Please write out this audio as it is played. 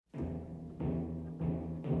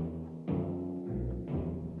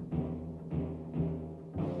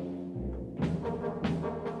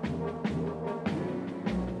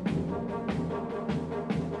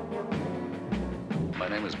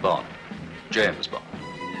is Bond. James Bond.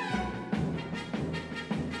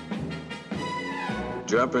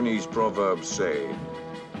 Japanese proverbs say,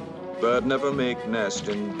 bird never make nest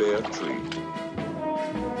in bare tree.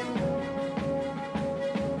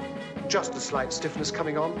 Just a slight stiffness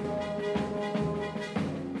coming on.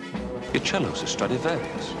 Your cello's a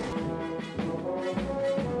Stradivarius.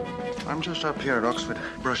 I'm just up here at Oxford,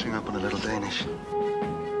 brushing up on a little Danish.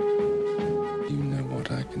 You know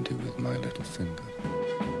what I can do with my little finger.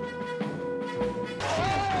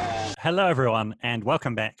 Hello, everyone, and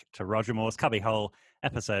welcome back to Roger Moore's Cubbyhole,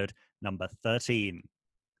 episode number 13.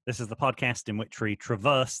 This is the podcast in which we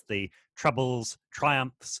traverse the troubles,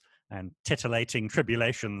 triumphs, and titillating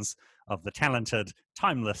tribulations of the talented,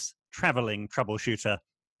 timeless, traveling troubleshooter,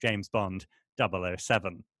 James Bond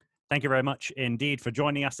 007. Thank you very much indeed for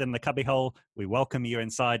joining us in the Cubbyhole. We welcome you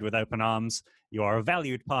inside with open arms. You are a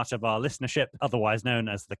valued part of our listenership, otherwise known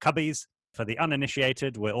as the Cubbies. For the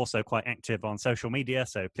uninitiated, we're also quite active on social media,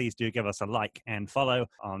 so please do give us a like and follow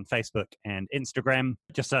on Facebook and Instagram.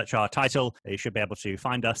 Just search our title, you should be able to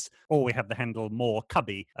find us, or we have the handle More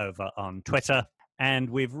Cubby over on Twitter. And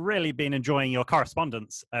we've really been enjoying your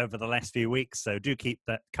correspondence over the last few weeks, so do keep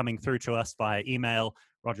that coming through to us via email,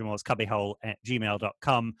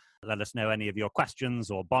 rogermoorescubbyhole@gmail.com. Let us know any of your questions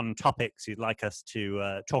or Bond topics you'd like us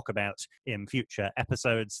to talk about in future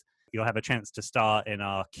episodes. You'll have a chance to star in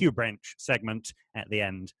our Q Branch segment at the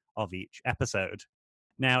end of each episode.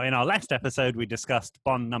 Now, in our last episode, we discussed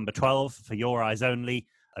Bond number 12, For Your Eyes Only,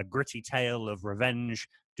 a gritty tale of revenge,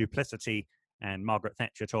 duplicity, and Margaret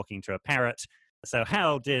Thatcher talking to a parrot. So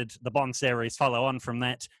how did the Bond series follow on from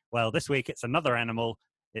that? Well, this week it's another animal.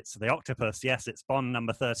 It's the octopus. Yes, it's Bond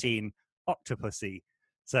number 13, Octopussy.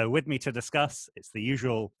 So with me to discuss, it's the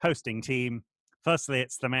usual hosting team. Firstly,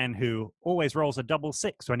 it's the man who always rolls a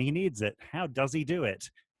 666 when he needs it. How does he do it?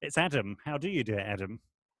 It's Adam. How do you do it, Adam?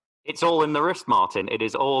 It's all in the wrist, Martin. It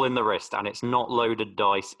is all in the wrist, and it's not loaded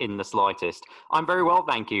dice in the slightest. I'm very well,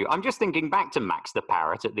 thank you. I'm just thinking back to Max the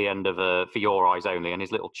Parrot at the end of For Your Eyes Only and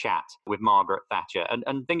his little chat with Margaret Thatcher, and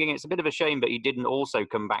thinking it's a bit of a shame that he didn't also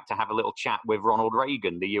come back to have a little chat with Ronald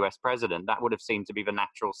Reagan, the US president. That would have seemed to be the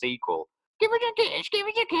natural sequel. Give it a kiss, give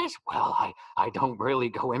it a kiss. Well, I don't really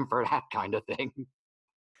go in for that kind of thing.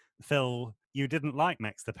 Phil, you didn't like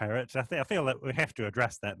Max the Parrot. I feel that we have to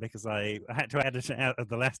address that because I had to edit it out of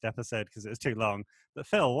the last episode because it was too long. But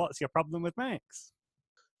Phil, what's your problem with Max?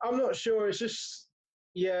 I'm not sure. It's just,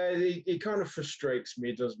 yeah, he kind of frustrates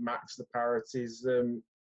me, does Max the Parrot. He's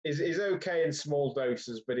okay in small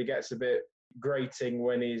doses, but he gets a bit grating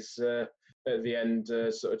when he's at the end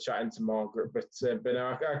sort of chatting to Margaret. But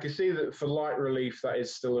no, I can see that for light relief, that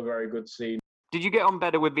is still a very good scene. Did you get on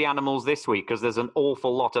better with the animals this week? Because there's an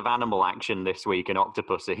awful lot of animal action this week in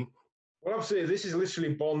Octopussy. Well, obviously, this is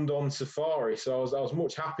literally Bond on safari, so I was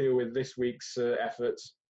much happier with this week's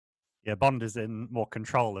efforts. Yeah, Bond is in more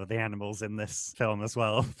control of the animals in this film as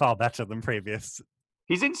well, far better than previous.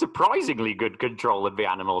 He's in surprisingly good control of the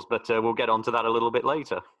animals, but we'll get onto that a little bit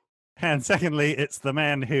later. And secondly, it's the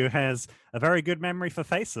man who has a very good memory for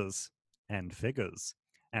faces and figures.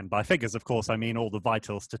 And by figures, of course, I mean all the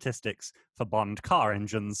vital statistics for Bond car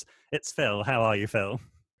engines. It's Phil. How are you, Phil?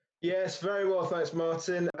 Yes, very well, thanks,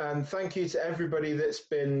 Martin. And thank you to everybody that's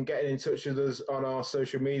been getting in touch with us on our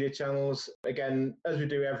social media channels. Again, as we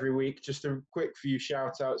do every week, just a quick few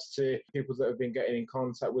shout-outs to people that have been getting in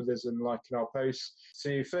contact with us and liking our posts.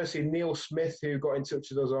 So firstly, Neil Smith, who got in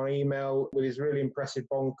touch with us on email with his really impressive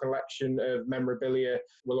Bond collection of memorabilia.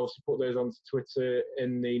 We'll obviously put those onto Twitter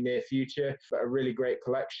in the near future, but a really great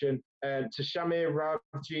collection. To Shamir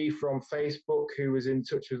Ravji from Facebook, who was in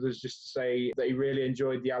touch with us just to say that he really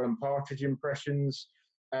enjoyed the Alan Partridge impressions.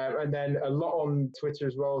 And then a lot on Twitter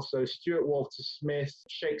as well. So Stuart Walter Smith,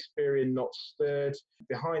 Shakespearean Not Stirred,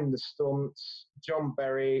 Behind the Stunts, John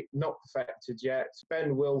Berry, Not Perfected Yet,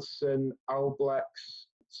 Ben Wilson, Alblex,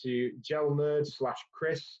 to Gel Nerd /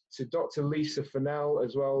 Chris, to Dr. Lisa Fennell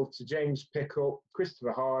as well, to James Pickup,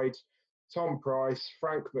 Christopher Hyde, Tom Price,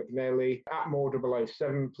 Frank McNally,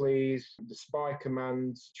 @More007 please, The Spy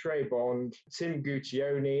Command, Trey Bond, Tim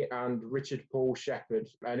Guccione, and Richard Paul Shepherd.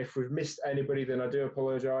 And if we've missed anybody, then I do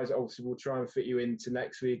apologise. Obviously, we'll try and fit you into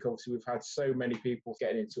next week. Obviously, we've had so many people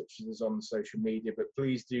getting in touch with us on the social media, but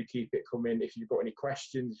please do keep it coming. If you've got any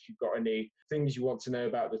questions, if you've got any things you want to know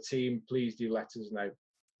about the team, please do let us know.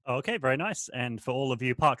 Okay, very nice. And for all of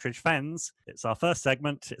you Partridge fans, it's our first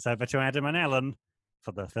segment. It's over to Adam and Alan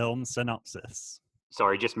for the film synopsis.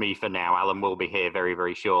 Sorry, just me for now. Alan will be here very,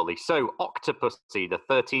 very shortly. So, Octopussy, the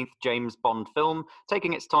 13th James Bond film,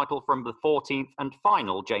 taking its title from the 14th and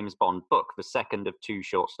final James Bond book, the second of two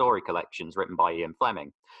short story collections written by Ian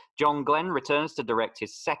Fleming. John Glenn returns to direct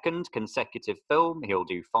his second consecutive film. He'll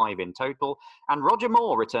do 5 in total. And Roger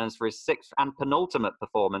Moore returns for his 6th and penultimate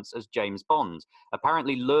performance as James Bond,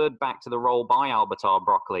 apparently lured back to the role by Albert R.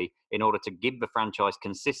 Broccoli in order to give the franchise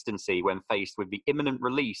consistency when faced with the imminent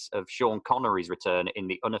release of Sean Connery's return in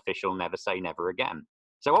the unofficial Never Say Never Again.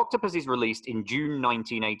 So Octopus is released in June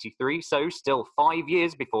 1983, so still 5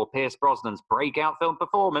 years before Pierce Brosnan's breakout film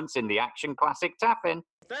performance in the action classic Taffin.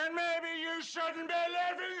 Then maybe you shouldn't be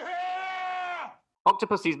living here!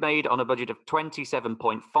 Octopus is made on a budget of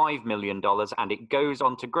 $27.5 million, and it goes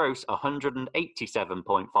on to gross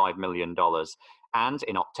 $187.5 million. And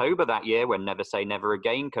in October that year, when Never Say Never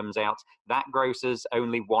Again comes out, that grosses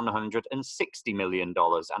only $160 million.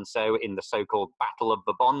 And so in the so-called Battle of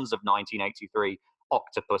the Bonds of 1983,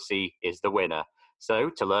 Octopussy is the winner. So,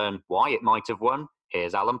 to learn why it might have won,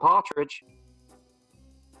 here's Alan Partridge.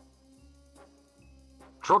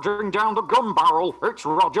 Trudging down the gun barrel, it's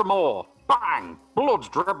Roger Moore. Bang! Blood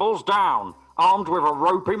dribbles down. Armed with a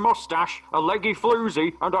ropey moustache, a leggy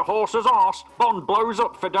floozy, and a horse's arse, Bond blows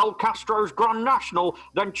up Fidel Castro's Grand National,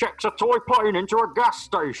 then checks a toy plane into a gas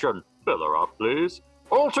station. Fill her up, please.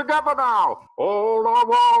 All together now. All I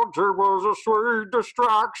wanted was a sweet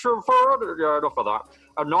distraction for... Yeah, enough of that.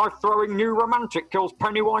 A knife-throwing new romantic kills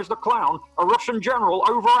Pennywise the Clown. A Russian general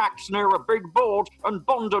overacts near a big board, and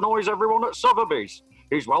Bond annoys everyone at Sotheby's.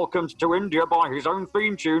 He's welcomed to India by his own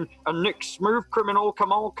theme tune, and nicks smooth criminal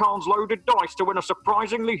Kamal Khan's loaded dice to win a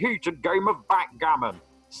surprisingly heated game of backgammon.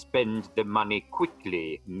 Spend the money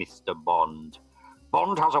quickly, Mr. Bond.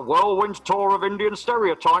 Bond has a whirlwind tour of Indian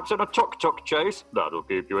stereotypes in a tuk-tuk chase. That'll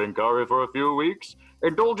keep you in curry for a few weeks.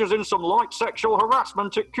 Indulges in some light sexual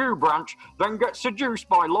harassment at Q Branch, then gets seduced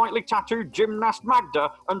by lightly tattooed gymnast Magda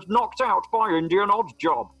and knocked out by Indian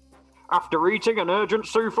Oddjob. After eating an urgent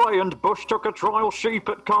souffle and Bush took a trial sheep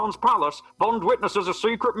at Khan's palace, Bond witnesses a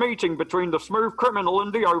secret meeting between the smooth criminal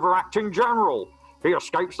and the overacting general. He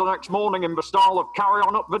escapes the next morning in the style of Carry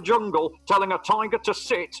On Up the Jungle, telling a tiger to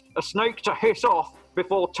sit, a snake to hiss off,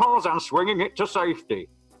 before Tarzan swinging it to safety.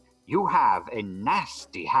 You have a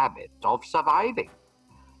nasty habit of surviving.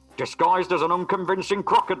 Disguised as an unconvincing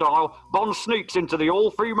crocodile, Bond sneaks into the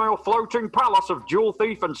all-female floating palace of jewel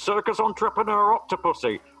thief and circus entrepreneur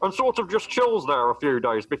Octopussy, and sort of just chills there a few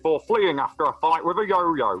days before fleeing after a fight with a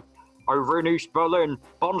yo-yo. Over in East Berlin,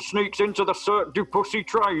 Bond sneaks into the Cirque du Pussy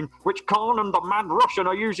train, which Khan and the mad Russian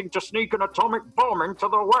are using to sneak an atomic bomb into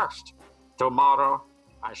the West. Tomorrow,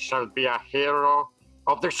 I shall be a hero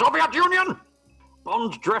of the Soviet Union!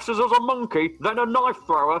 Bond dresses as a monkey, then a knife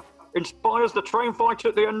thrower, inspires the train fight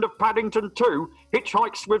at the end of Paddington 2,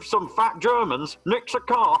 hitchhikes with some fat Germans, nicks a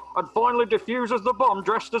car, and finally defuses the bomb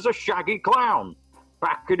dressed as a shaggy clown.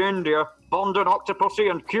 Back in India, Bond and Octopussy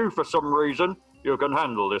and Q for some reason. You can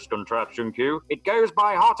handle this contraption, Q. It goes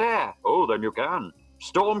by hot air. Oh, then you can.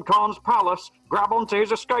 Storm Khan's palace, grab onto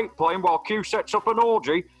his escape plane while Q sets up an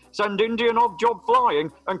orgy, send Indian Oddjob flying,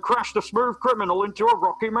 and crash the smooth criminal into a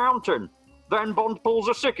rocky mountain. Then Bond pulls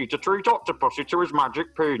a sickie to treat Octopussy to his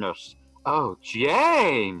magic penis. Oh,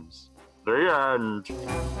 James! The end.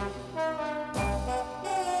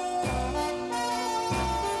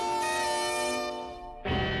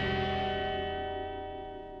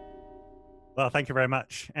 Well, thank you very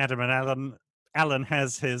much, Adam and Alan. Alan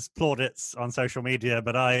has his plaudits on social media,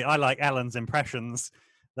 but I like Alan's impressions.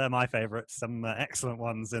 They're my favourites, some excellent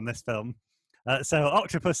ones in this film. So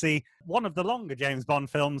Octopussy, one of the longer James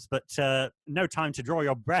Bond films, but no time to draw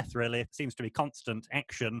your breath, really. It seems to be constant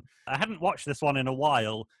action. I hadn't watched this one in a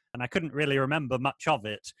while, and I couldn't really remember much of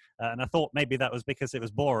it. And I thought maybe that was because it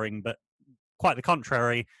was boring, but quite the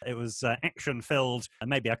contrary. It was action-filled, and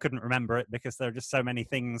maybe I couldn't remember it because there are just so many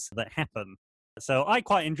things that happen. So I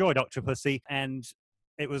quite enjoyed Octopussy, and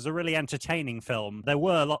it was a really entertaining film. There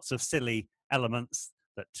were lots of silly elements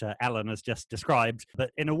that Alan has just described,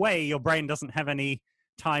 but in a way your brain doesn't have any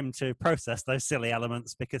time to process those silly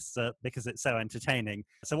elements because it's so entertaining.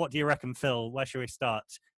 So what do you reckon, Phil? Where should we start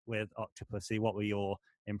with Octopussy? What were your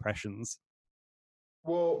impressions?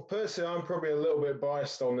 Well, personally, I'm probably a little bit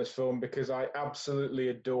biased on this film because I absolutely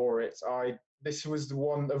adore it. This was the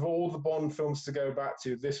one, of all the Bond films to go back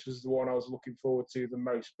to, this was the one I was looking forward to the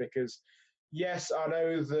most because, yes, I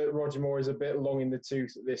know that Roger Moore is a bit long in the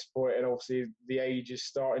tooth at this point, and obviously the age is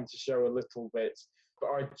starting to show a little bit, but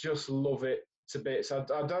I just love it to bits. I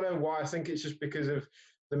don't know why. I think it's just because of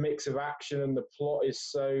the mix of action and the plot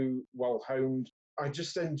is so well honed. I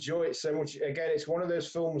just enjoy it so much. Again, it's one of those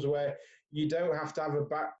films where you don't have to have a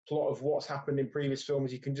back plot of what's happened in previous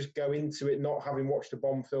films. You can just go into it not having watched a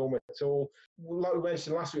Bond film at all. Like we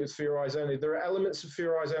mentioned last week with For Your Eyes Only, there are elements of For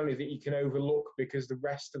Your Eyes Only that you can overlook because the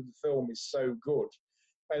rest of the film is so good.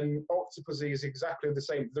 And Octopussy is exactly the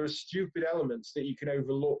same. There are stupid elements that you can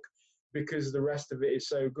overlook because the rest of it is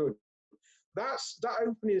so good. That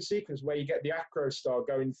opening sequence where you get the Acro Star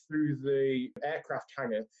going through the aircraft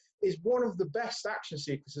hangar is one of the best action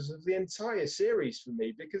sequences of the entire series for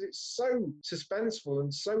me, because it's so suspenseful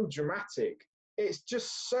and so dramatic. It's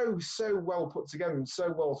just so well put together and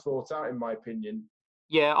so well thought out, in my opinion.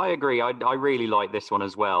 Yeah, I agree. I really like this one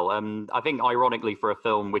as well. I think, ironically, for a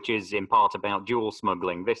film which is in part about jewel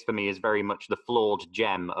smuggling, this for me is very much the flawed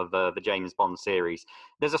gem of the James Bond series.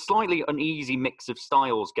 There's a slightly uneasy mix of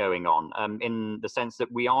styles going on, in the sense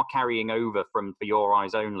that we are carrying over from For Your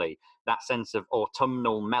Eyes Only that sense of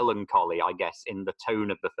autumnal melancholy, I guess, in the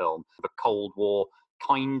tone of the film, the Cold War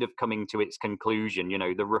kind of coming to its conclusion. You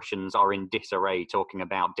know, the Russians are in disarray, talking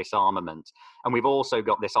about disarmament. And we've also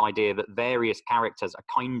got this idea that various characters are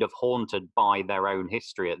kind of haunted by their own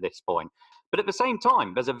history at this point. But at the same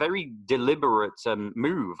time, there's a very deliberate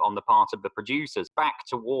move on the part of the producers back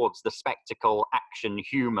towards the spectacle, action,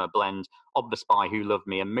 humour blend of The Spy Who Loved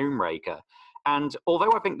Me and Moonraker. And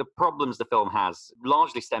although I think the problems the film has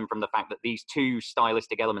largely stem from the fact that these two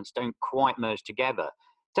stylistic elements don't quite merge together,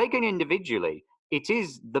 taken individually, it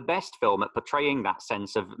is the best film at portraying that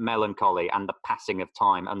sense of melancholy and the passing of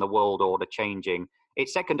time and the world order changing.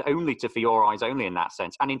 It's second only to For Your Eyes Only in that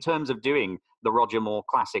sense. And in terms of doing the Roger Moore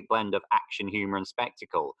classic blend of action, humour and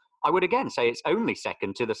spectacle, I would again say it's only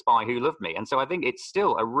second to The Spy Who Loved Me. And so I think it's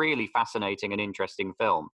still a really fascinating and interesting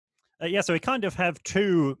film. So we kind of have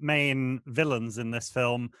two main villains in this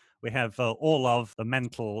film. We have Orlov, the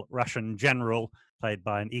mental Russian general, played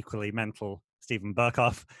by an equally mental Steven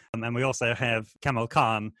Berkoff. And we also have Kamal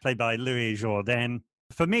Khan, played by Louis Jourdain.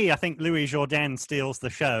 For me, I think Louis Jourdain steals the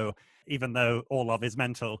show, even though Orlov is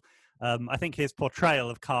mental. I think his portrayal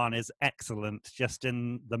of Khan is excellent, just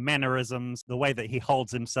in the mannerisms, the way that he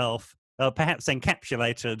holds himself, perhaps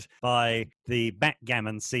encapsulated by the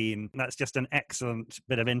backgammon scene. That's just an excellent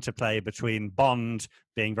bit of interplay between Bond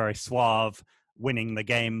being very suave, winning the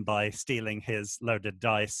game by stealing his loaded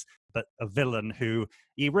dice, but a villain who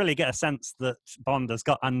you really get a sense that Bond has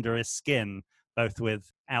got under his skin, both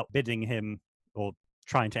with outbidding him or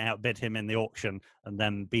trying to outbid him in the auction and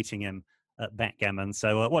then beating him at backgammon.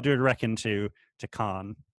 So what do you reckon to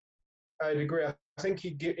Khan? I'd agree. I think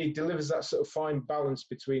he delivers that sort of fine balance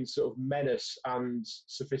between sort of menace and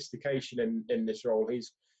sophistication in this role.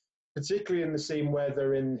 He's particularly in the scene where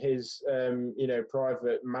they're in his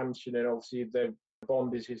private mansion, and obviously the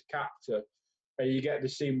Bond is his captor. And you get the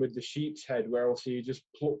scene with the sheep's head where obviously he just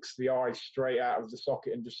plucks the eye straight out of the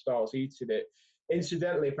socket and just starts eating it.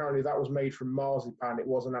 Incidentally, apparently that was made from marzipan. It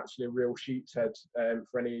wasn't actually a real sheep's head.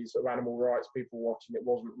 For any sort of animal rights people watching, it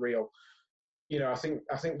wasn't real. You know, I think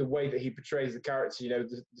the way that he portrays the character, you know,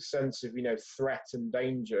 the sense of, you know, threat and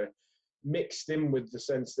danger, mixed in with the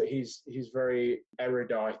sense that he's very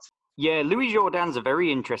erudite. Yeah, Louis Jourdain's a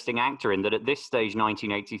very interesting actor in that at this stage,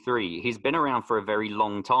 1983, he's been around for a very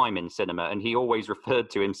long time in cinema, and he always referred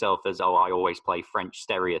to himself as, I always play French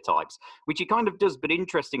stereotypes, which he kind of does, but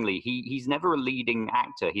interestingly, he's never a leading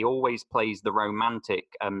actor. He always plays the romantic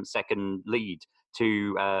second lead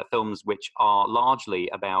to films which are largely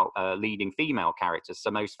about leading female characters.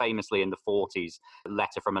 So most famously in the 40s,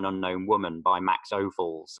 Letter from an Unknown Woman by Max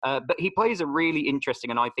Ophuls. But he plays a really interesting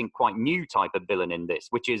and I think quite new type of villain in this,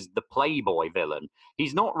 which is the playboy villain.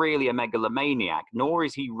 He's not really a megalomaniac, nor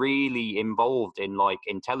is he really involved in like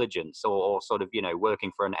intelligence or sort of, you know,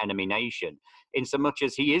 working for an enemy nation, in so much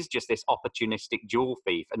as he is just this opportunistic jewel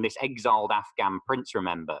thief and this exiled Afghan prince,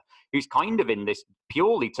 remember, who's kind of in this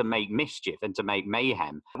purely to make mischief and to make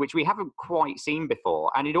mayhem, which we haven't quite seen before.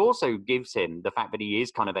 And it also gives him the fact that he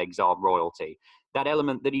is kind of exiled royalty, that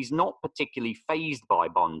element that he's not particularly fazed by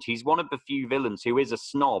Bond. He's one of the few villains who is a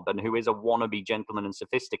snob and who is a wannabe gentleman and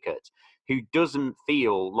sophisticate, who doesn't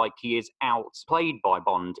feel like he is outplayed by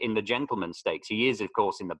Bond in the gentleman stakes. He is, of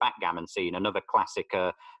course, in the backgammon scene, another classic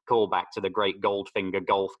callback to the great Goldfinger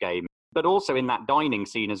golf game. But also in that dining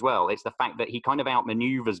scene as well, it's the fact that he kind of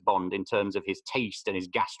outmaneuvers Bond in terms of his taste and his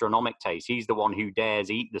gastronomic taste. He's the one who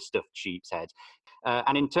dares eat the stuffed sheep's head.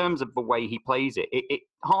 And in terms of the way he plays it, it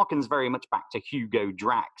harkens very much back to Hugo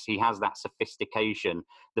Drax. He has that sophistication,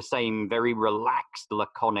 the same very relaxed,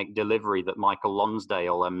 laconic delivery that Michael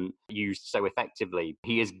Lonsdale used so effectively.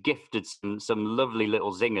 He has gifted some lovely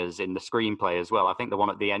little zingers in the screenplay as well. I think the one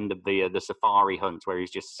at the end of the safari hunt where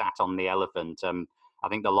he's just sat on the elephant, I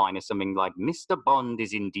think the line is something like, "Mr. Bond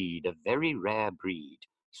is indeed a very rare breed,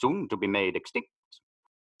 soon to be made extinct."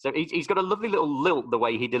 So he's got a lovely little lilt the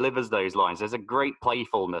way he delivers those lines. There's a great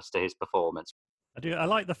playfulness to his performance. I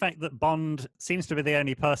like the fact that Bond seems to be the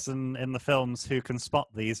only person in the films who can spot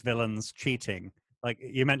these villains cheating. Like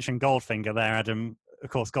you mentioned Goldfinger there, Adam. Of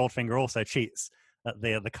course, Goldfinger also cheats at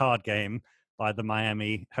the card game by the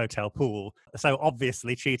Miami hotel pool. So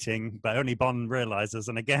obviously cheating, but only Bond realizes.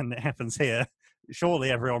 And again, it happens here.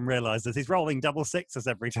 Surely everyone realizes he's rolling double sixes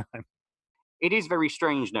every time. It is very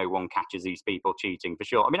strange no one catches these people cheating, for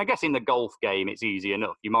sure. I mean, I guess in the golf game, it's easy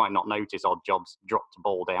enough. You might not notice Odd Jobs dropped a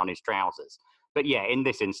ball down his trousers. But yeah, in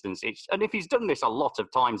this instance, and if he's done this a lot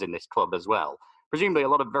of times in this club as well, presumably a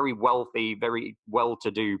lot of very wealthy, very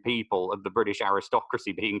well-to-do people of the British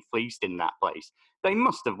aristocracy being fleeced in that place, they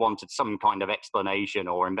must have wanted some kind of explanation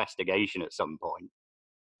or investigation at some point.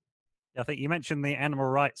 I think you mentioned the animal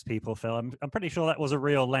rights people, Phil. I'm pretty sure that was a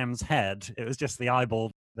real lamb's head. It was just the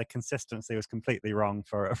eyeball. The consistency was completely wrong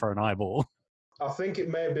for an eyeball. I think it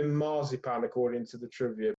may have been marzipan, according to the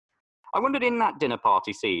trivia. I wondered in that dinner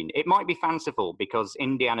party scene, it might be fanciful because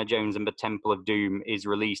Indiana Jones and the Temple of Doom is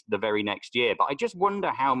released the very next year, but I just wonder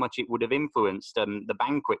how much it would have influenced the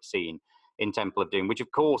banquet scene in Temple of Doom, which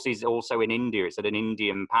of course is also in India. It's at an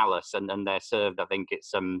Indian palace, and they're served, I think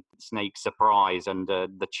it's snake surprise and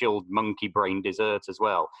the chilled monkey brain dessert as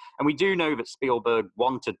well. And we do know that Spielberg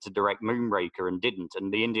wanted to direct Moonraker and didn't,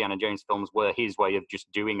 and the Indiana Jones films were his way of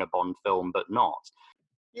just doing a Bond film, but not.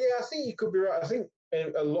 Yeah, I think you could be right. I think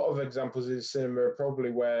a lot of examples in cinema are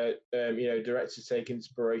probably where directors take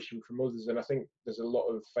inspiration from others, and I think there's a lot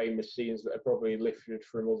of famous scenes that are probably lifted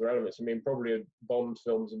from other elements. I mean, probably Bond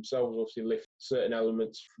films themselves obviously lift certain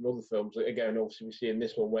elements from other films. Again, obviously we see in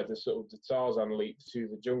this one where the sort of the Tarzan leap to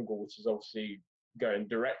the jungle, which is obviously going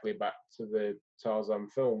directly back to the Tarzan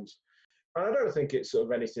films. And I don't think it's sort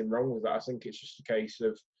of anything wrong with that. I think it's just a case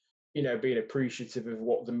of being appreciative of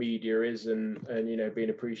what the media is and being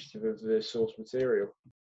appreciative of the source material.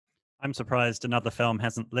 I'm surprised another film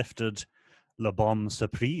hasn't lifted Le Bon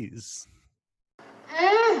Surprise.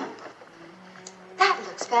 That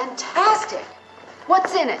looks fantastic.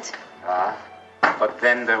 What's in it? But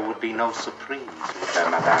then there would be no surprise with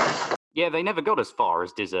them, madame. Yeah, they never got as far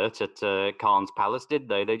as dessert at Khan's Palace, did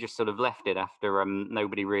they? They just sort of left it after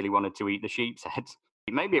nobody really wanted to eat the sheep's head.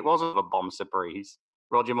 Maybe it wasn't a bomb surprise.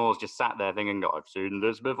 Roger Moore's just sat there thinking, I've seen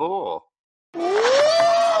this before.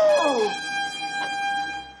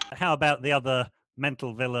 How about the other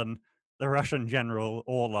mental villain, the Russian general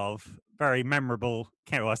Orlov? Very memorable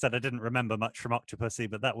character. I said I didn't remember much from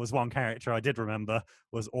Octopussy, but that was one character I did remember,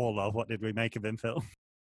 was Orlov. What did we make of him, Phil?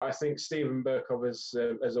 I think Steven Berkoff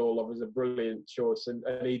as Orlov is a brilliant choice, and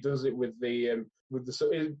he does it with the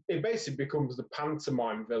it basically becomes the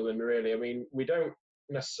pantomime villain, really. I mean, we don't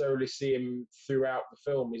necessarily see him throughout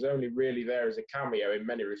the film. He's only really there as a cameo in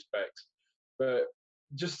many respects, but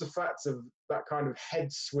just the fact of that kind of head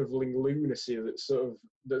swiveling lunacy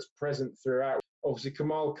that's present throughout. Obviously,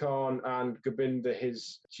 Kamal Khan and Gobinda,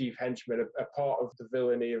 his chief henchman, are part of the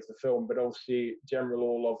villainy of the film, but obviously General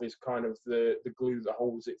Orlov is kind of the glue that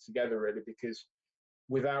holds it together, really, because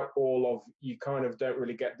without Orlov, you kind of don't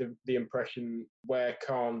really get the impression where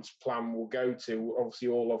Khan's plan will go to. Obviously,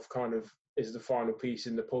 Orlov kind of is the final piece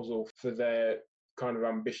in the puzzle for their kind of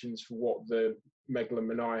ambitions for what the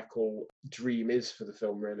megalomaniacal dream is for the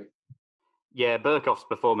film, really. Yeah, Berkoff's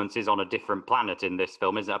performance is on a different planet in this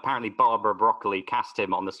film, isn't it? Apparently Barbara Broccoli cast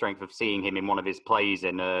him on the strength of seeing him in one of his plays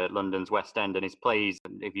in London's West End, and his plays,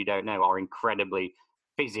 if you don't know, are incredibly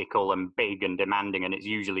physical and big and demanding, and it's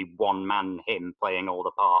usually one man, him, playing all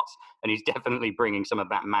the parts, and he's definitely bringing some of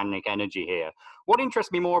that manic energy here. What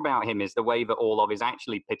interests me more about him is the way that Orlov is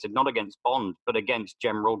actually pitted not against Bond, but against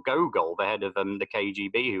General Gogol, the head of the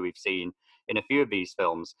KGB, who we've seen in a few of these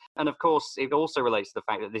films. And of course, it also relates to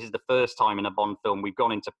the fact that this is the first time in a Bond film we've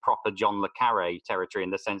gone into proper John le Carré territory,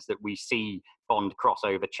 in the sense that we see Bond cross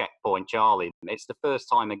over Checkpoint Charlie. It's the first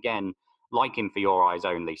time, again, like in For Your Eyes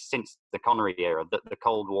Only, since the Connery era, that the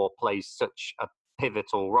Cold War plays such a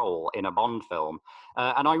pivotal role in a Bond film.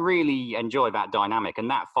 And I really enjoy that dynamic. And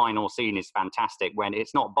that final scene is fantastic when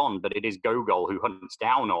it's not Bond, but it is Gogol who hunts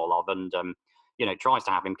down Orlov and tries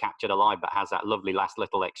to have him captured alive, but has that lovely last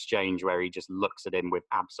little exchange where he just looks at him with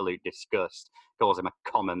absolute disgust, calls him a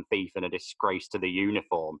common thief and a disgrace to the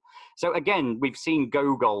uniform. So again, we've seen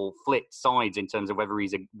Gogol flit sides in terms of whether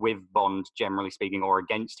he's with Bond, generally speaking, or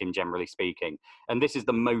against him, generally speaking. And this is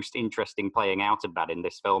the most interesting playing out of that in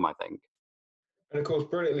this film, I think. And of course,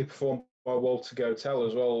 brilliantly performed by Walter Gotell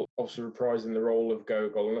as well, obviously reprising the role of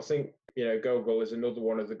Gogol. And I think Gogol is another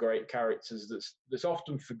one of the great characters that's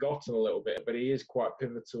often forgotten a little bit, but he is quite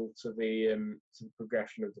pivotal to the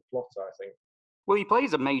progression of the plot, I think. Well, he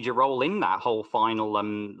plays a major role in that whole final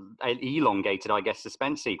elongated, I guess,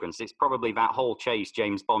 suspense sequence. It's probably that whole chase,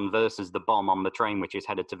 James Bond versus the bomb on the train, which is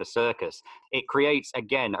headed to the circus. It creates,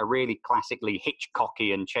 again, a really classically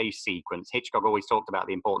Hitchcockian chase sequence. Hitchcock always talked about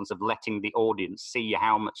the importance of letting the audience see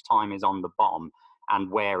how much time is on the bomb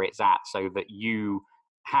and where it's at, so that you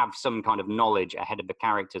have some kind of knowledge ahead of the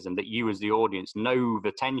characters, and that you as the audience know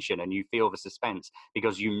the tension and you feel the suspense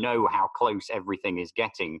because you know how close everything is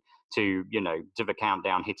getting to, to the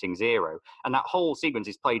countdown hitting zero. And that whole sequence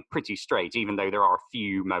is played pretty straight, even though there are a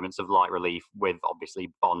few moments of light relief with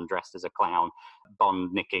obviously Bond dressed as a clown,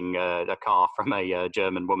 Bond nicking a car from a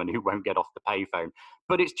German woman who won't get off the payphone.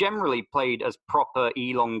 But it's generally played as proper,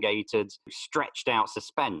 elongated, stretched out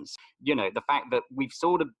suspense. The fact that we've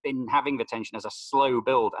sort of been having the tension as a slow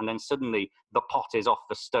build, and then suddenly the pot is off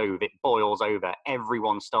the stove, it boils over,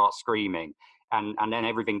 everyone starts screaming, and then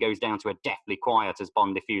everything goes down to a deathly quiet as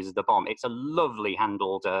Bond defuses the bomb. It's a lovely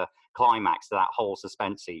handled climax to that whole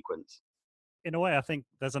suspense sequence. In a way, I think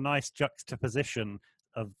there's a nice juxtaposition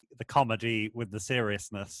of the comedy with the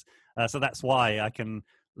seriousness. So that's why I can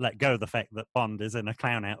let go the fact that Bond is in a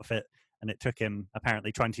clown outfit, and it took him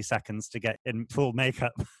apparently 20 seconds to get in full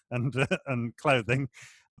makeup and clothing.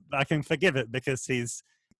 I can forgive it because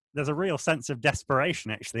there's a real sense of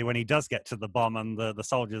desperation actually when he does get to the bomb and the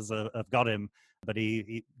soldiers have got him, but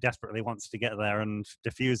he desperately wants to get there and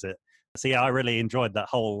defuse it. So yeah, I really enjoyed that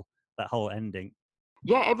whole ending.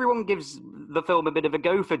 Yeah, everyone gives the film a bit of a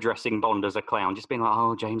go for dressing Bond as a clown, just being like,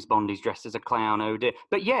 oh, James Bond, he's dressed as a clown, oh dear.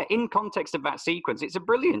 But yeah, in context of that sequence, it's a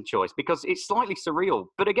brilliant choice because it's slightly surreal.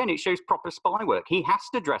 But again, it shows proper spy work. He has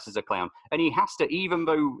to dress as a clown, and he has to, even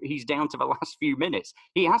though he's down to the last few minutes,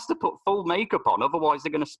 he has to put full makeup on, otherwise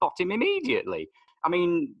they're going to spot him immediately. I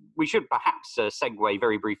mean, we should perhaps segue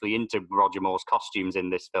very briefly into Roger Moore's costumes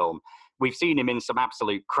in this film. We've seen him in some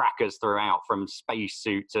absolute crackers throughout, from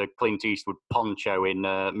spacesuit to Clint Eastwood poncho in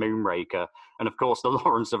Moonraker, and of course the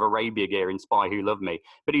Lawrence of Arabia gear in Spy Who Loved Me.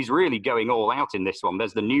 But he's really going all out in this one.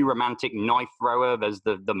 There's the new romantic knife thrower, there's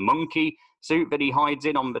the monkey suit that he hides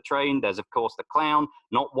in on the train, there's of course the clown,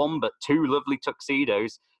 not one but two lovely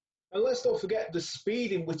tuxedos. And let's not forget the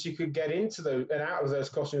speed in which he could get into and out of those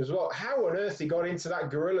costumes as well. How on earth he got into that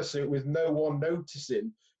gorilla suit with no one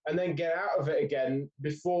noticing and then get out of it again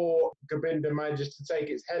before Govinda manages to take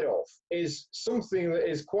its head off is something that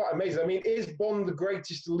is quite amazing. I mean, is Bond the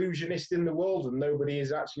greatest illusionist in the world and nobody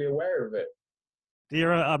is actually aware of it?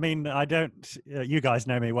 I mean, I don't, you guys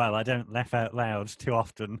know me well, I don't laugh out loud too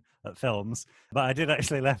often at films, but I did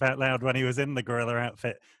actually laugh out loud when he was in the gorilla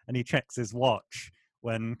outfit and he checks his watch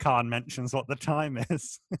when Khan mentions what the time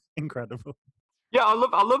is. Incredible. Yeah, I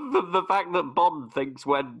love the fact that Bond thinks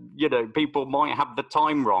when, people might have the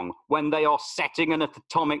time wrong, when they are setting an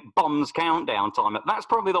atomic bomb's countdown timer. That's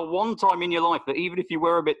probably the one time in your life that even if you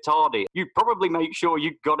were a bit tardy, you'd probably make sure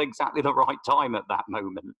you got exactly the right time at that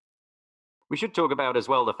moment. We should talk about as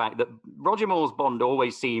well the fact that Roger Moore's Bond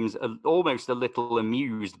always seems almost a little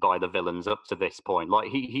amused by the villains up to this point. Like,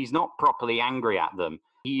 he's not properly angry at them.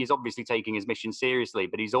 He is obviously taking his mission seriously,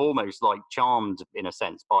 but he's almost like charmed, in a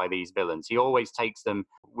sense, by these villains. He always takes them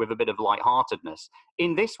with a bit of lightheartedness.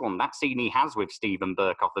 In this one, that scene he has with Steven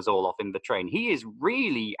Berkoff as all off in the train, he is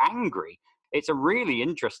really angry. It's a really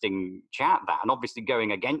interesting chat, that, and obviously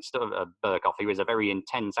going against Berkoff, who is a very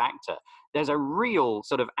intense actor, there's a real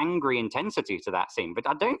sort of angry intensity to that scene, but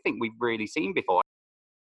I don't think we've really seen before.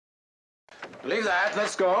 Leave that,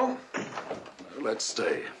 let's go. Let's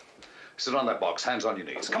stay. Sit on that box, hands on your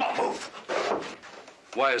knees. Come on, move.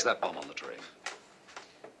 Why is that bomb on the train?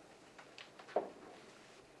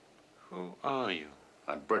 Who are you?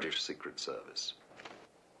 I'm British Secret Service.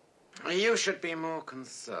 You should be more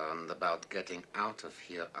concerned about getting out of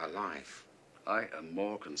here alive. I am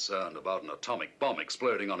more concerned about an atomic bomb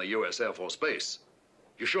exploding on a U.S. Air Force base.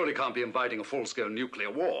 You surely can't be inviting a full-scale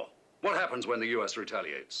nuclear war. What happens when the U.S.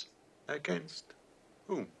 retaliates? Against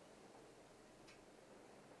whom?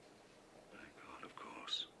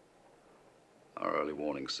 Our early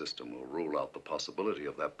warning system will rule out the possibility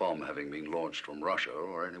of that bomb having been launched from Russia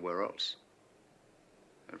or anywhere else.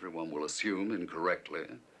 Everyone will assume incorrectly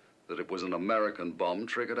that it was an American bomb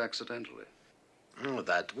triggered accidentally. Oh,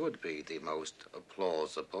 that would be the most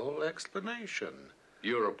plausible explanation.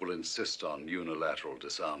 Europe will insist on unilateral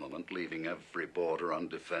disarmament, leaving every border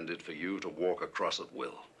undefended for you to walk across at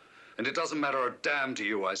will. And it doesn't matter a damn to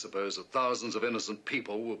you, I suppose, that thousands of innocent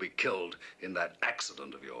people will be killed in that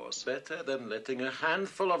accident of yours. Better than letting a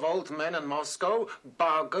handful of old men in Moscow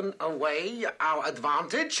bargain away our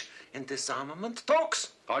advantage in disarmament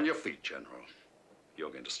talks. On your feet, General. You're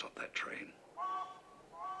going to stop that train.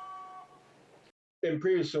 in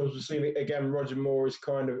previous films, we've seen it again. Roger Moore is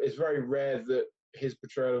it's very rare that his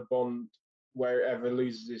portrayal of Bond, where it ever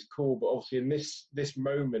loses his cool. But obviously, in this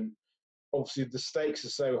moment, obviously the stakes are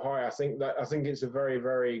so high. I think it's a very,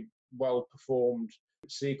 very well performed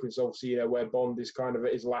sequence. Obviously, where Bond is kind of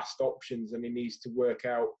at his last options and he needs to work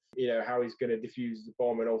out, how he's going to defuse the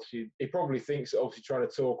bomb. And obviously, he probably thinks that obviously trying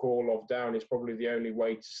to talk Orlov down is probably the only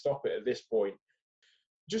way to stop it at this point.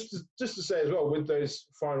 Just to say as well, with those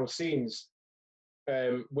final scenes,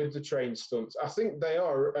 with the train stunts, I think they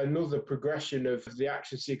are another progression of the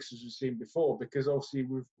action sequences we've seen before, because obviously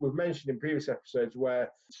we've mentioned in previous episodes where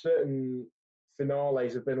certain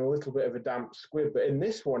finales have been a little bit of a damp squib, but in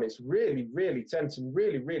this one it's really, really tense and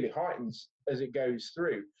really, really heightens as it goes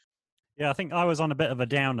through. Yeah, I think I was on a bit of a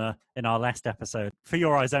downer in our last episode. For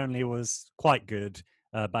Your Eyes Only was quite good,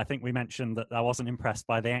 but I think we mentioned that I wasn't impressed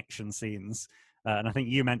by the action scenes. And I think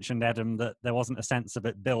you mentioned, Adam, that there wasn't a sense of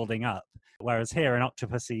it building up. Whereas here in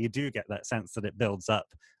Octopussy, you do get that sense that it builds up.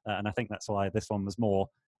 And I think that's why this one was more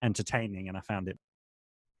entertaining and I found it,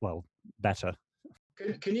 better.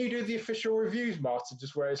 Can you do the official reviews, Martin,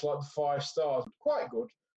 just where it's like the 5 stars? Quite good.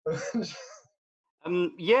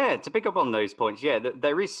 Yeah, to pick up on those points,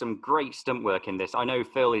 there is some great stunt work in this. I know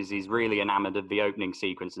Phil is really enamoured of the opening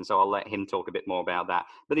sequence, and so I'll let him talk a bit more about that.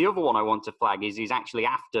 But the other one I want to flag is actually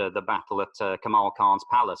after the battle at Kamal Khan's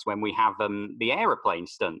palace, when we have the aeroplane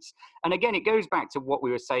stunts. And again, it goes back to what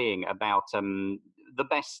we were saying about the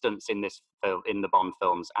best stunts in the Bond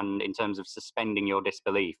films, and in terms of suspending your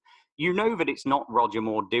disbelief. You know that it's not Roger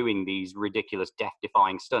Moore doing these ridiculous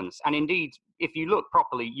death-defying stunts. And indeed, if you look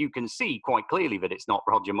properly, you can see quite clearly that it's not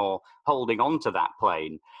Roger Moore holding on to that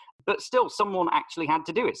plane. But still, someone actually had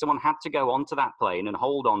to do it. Someone had to go onto that plane and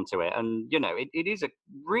hold on to it. And, it is a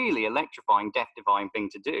really electrifying, death-defying thing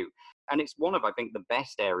to do. And it's one of, I think, the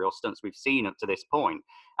best aerial stunts we've seen up to this point.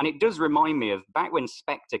 And it does remind me of back when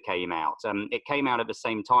Spectre came out. It came out at the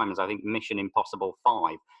same time as, I think, Mission Impossible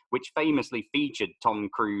 5, which famously featured Tom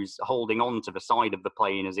Cruise holding on to the side of the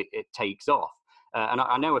plane as it takes off. And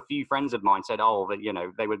I know a few friends of mine said,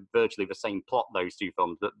 that, they were virtually the same plot, those two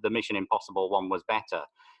films, but the Mission Impossible one was better.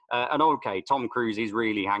 And okay, Tom Cruise is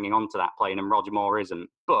really hanging on to that plane and Roger Moore isn't.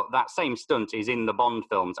 But that same stunt is in the Bond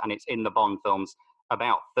films, and it's in the Bond films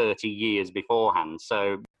about 30 years beforehand.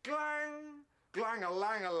 So... Clang,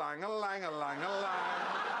 clang-a-lang-a-lang-a-lang-a-lang-a-lang.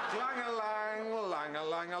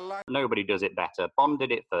 Clang-a-lang-a-lang-a-lang-a-lang. Nobody does it better. Bond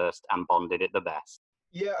did it first, and Bond did it the best.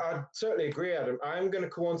 Yeah, I totally agree, Adam. I'm going to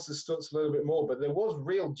come on to the stunts a little bit more, but there was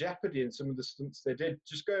real jeopardy in some of the stunts they did.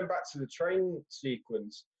 Just going back to the train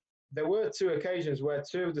sequence, there were 2 occasions where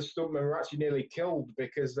 2 of the stuntmen were actually nearly killed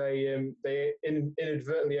because they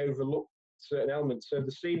inadvertently overlooked certain elements. So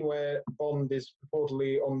the scene where Bond is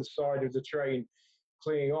purportedly on the side of the train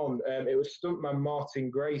clinging on, it was stuntman Martin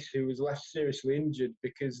Grace who was left seriously injured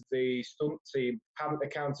because the stunt team hadn't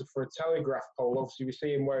accounted for a telegraph pole. Obviously, we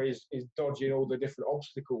see him where he's dodging all the different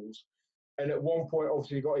obstacles. And at one point,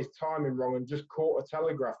 obviously, he got his timing wrong and just caught a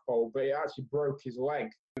telegraph pole, but it actually broke his leg.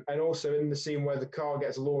 And also in the scene where the car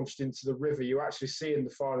gets launched into the river, you actually see in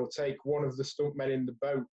the final take, one of the stuntmen in the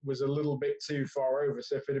boat was a little bit too far over.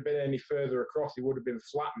 So if it had been any further across, he would have been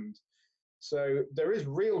flattened. So there is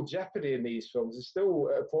real jeopardy in these films. It's still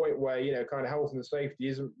at a point where, kind of health and safety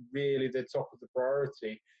isn't really the top of the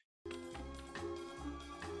priority.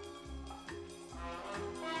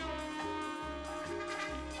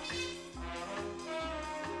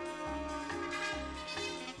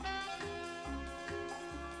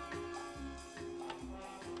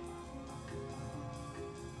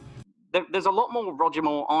 There's a lot more Roger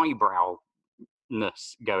Moore eyebrowness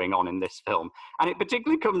going on in this film, and it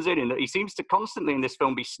particularly comes in that he seems to constantly in this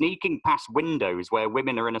film be sneaking past windows where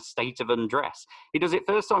women are in a state of undress. He does it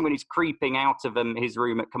first time when he's creeping out of his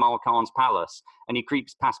room at Kamal Khan's palace, and he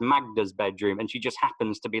creeps past Magda's bedroom, and she just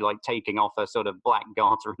happens to be like taking off her sort of black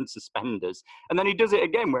garter and suspenders. And then he does it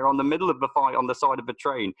again where on the middle of the fight on the side of the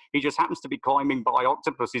train, he just happens to be climbing by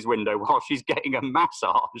Octopus's window while she's getting a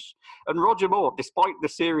massage. And Roger Moore, despite the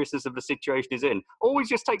seriousness of the situation he's in, always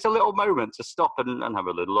just takes a little moment to stop and have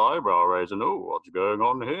a little eyebrow raise and, what's going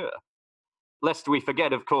on here? Lest we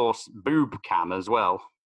forget, of course, boob cam as well.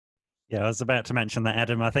 Yeah, I was about to mention that,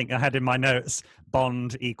 Adam. I think I had in my notes,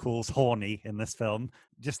 Bond equals horny in this film.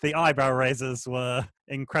 Just the eyebrow raisers were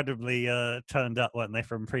incredibly turned up, weren't they,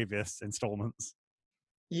 from previous installments?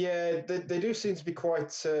 Yeah, they do seem to be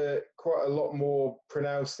quite a lot more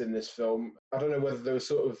pronounced in this film. I don't know whether they were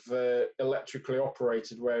sort of electrically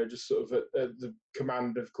operated, where just sort of at the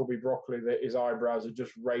command of Cubby Broccoli that his eyebrows would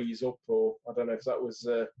just raise up, or I don't know if that was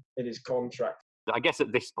in his contract. I guess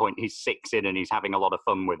at this point he's 6 in and he's having a lot of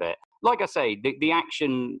fun with it. Like I say, the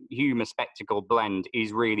action, humour, spectacle blend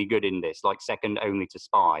is really good in this, like second only to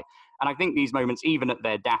Spy. And I think these moments, even at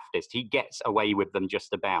their daftest, he gets away with them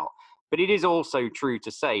just about. But it is also true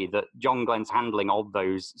to say that John Glenn's handling of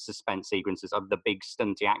those suspense sequences, of the big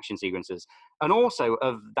stunty action sequences, and also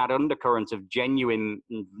of that undercurrent of genuine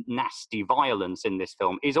nasty violence in this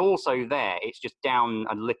film is also there. It's just down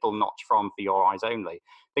a little notch from For Your Eyes Only.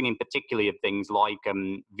 Thinking particularly of things like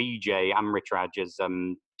Vijay Amritraj's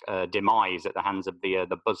demise at the hands of the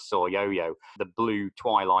buzzsaw yo-yo, the blue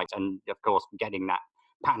twilight, and of course getting that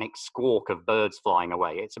panic squawk of birds flying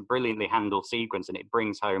away. It's a brilliantly handled sequence, and it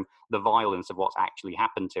brings home the violence of what's actually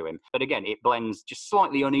happened to him. But again, it blends just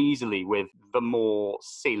slightly uneasily with the more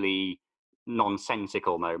silly,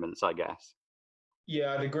 nonsensical moments, I guess.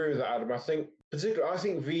 Yeah, I'd agree with that, Adam. I think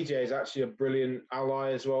Vijay is actually a brilliant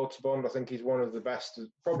ally as well to Bond. I think he's one of the best,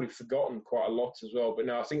 probably forgotten quite a lot as well. But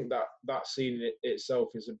no, I think that scene itself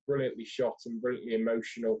is a brilliantly shot and brilliantly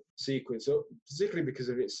emotional sequence, particularly because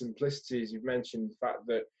of its simplicity, as you've mentioned, the fact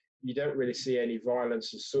that you don't really see any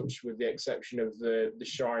violence as such, with the exception of the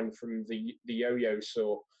shine from the yo-yo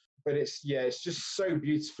saw. But it's just so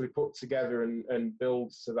beautifully put together and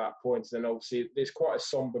builds to that point. And then obviously there's quite a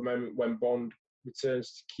somber moment when Bond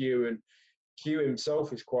returns to Q, and Q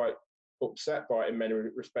himself is quite upset by it in many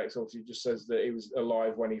respects. Obviously, he just says that he was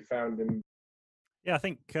alive when he found him. Yeah, I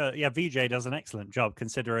think Vijay does an excellent job,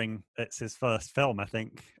 considering it's his first film, I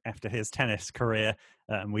think, after his tennis career.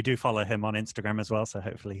 And we do follow him on Instagram as well, so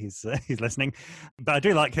hopefully he's listening. But I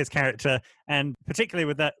do like his character, and particularly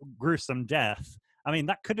with that gruesome death. I mean,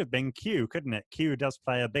 that could have been Q, couldn't it? Q does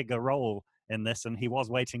play a bigger role in this, and he was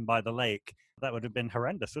waiting by the lake. That would have been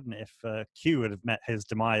horrendous, wouldn't it, if Q would have met his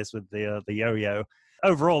demise with the yo-yo.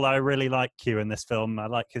 Overall, I really like Q in this film. I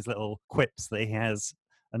like his little quips that he has,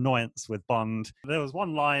 annoyance with Bond. There was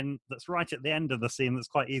one line that's right at the end of the scene that's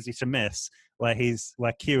quite easy to miss, where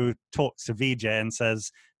Q talks to Vijay and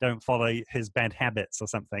says, "Don't follow his bad habits," or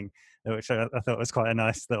something, which I thought was quite a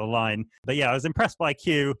nice little line. But yeah, I was impressed by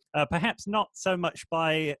Q. Perhaps not so much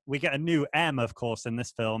by, we get a new M, of course, in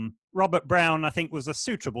this film. Robert Brown, I think, was a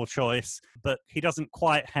suitable choice, but he doesn't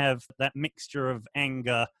quite have that mixture of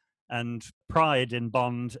anger and pride in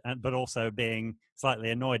Bond, but also being slightly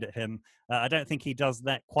annoyed at him. I don't think he does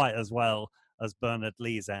that quite as well as Bernard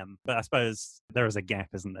Lee's M. But I suppose there is a gap,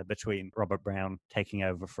 isn't there, between Robert Brown taking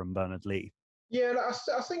over from Bernard Lee. Yeah,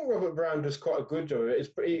 I think Robert Brown does quite a good job of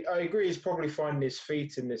it. I agree he's probably finding his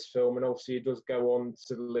feet in this film, and obviously he does go on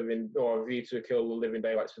to the living, or View to Kill, The Living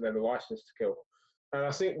Daylights, and then The License to Kill. And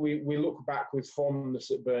I think we look back with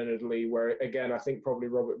fondness at Bernard Lee, where, again, I think probably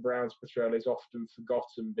Robert Brown's portrayal is often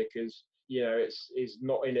forgotten because, he's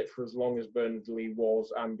not in it for as long as Bernard Lee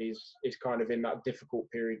was, and is kind of in that difficult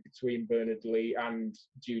period between Bernard Lee and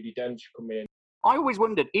Judi Dench coming in. I always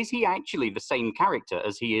wondered, is he actually the same character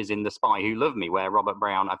as he is in The Spy Who Loved Me, where Robert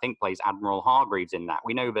Brown, I think, plays Admiral Hargreaves in that?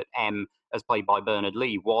 We know that M, as played by Bernard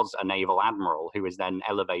Lee, was a naval admiral who was then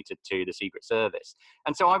elevated to the Secret Service.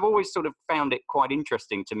 And so I've always sort of found it quite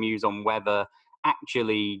interesting to muse on whether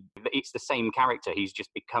actually it's the same character, he's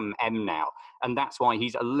just become M now, and that's why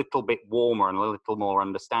he's a little bit warmer and a little more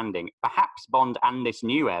understanding. Perhaps Bond and this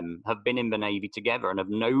new M have been in the Navy together and have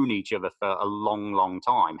known each other for a long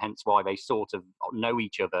time, hence why they sort of know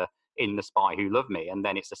each other in The Spy Who Loved Me, and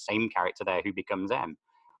then it's the same character there who becomes M.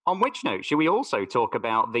 On which note, should we also talk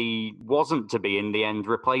about the wasn't-to-be-in-the-end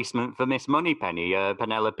replacement for Miss Moneypenny,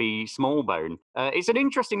 Penelope Smallbone? It's an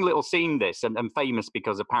interesting little scene, this, and famous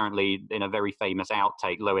because apparently in a very famous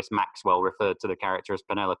outtake, Lois Maxwell referred to the character as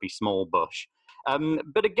Penelope Smallbush.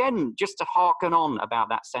 But again, just to harken on about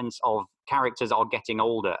that sense of characters are getting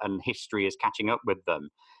older and history is catching up with them.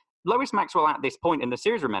 Lois Maxwell at this point in the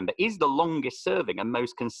series, remember, is the longest serving and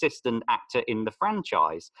most consistent actor in the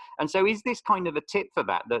franchise. And so is this kind of a tip for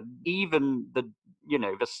that even the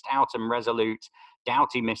stout and resolute,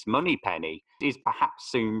 doughty Miss Moneypenny is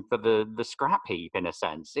perhaps soon for the scrap heap, in a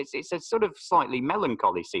sense? It's a sort of slightly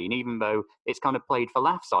melancholy scene, even though it's kind of played for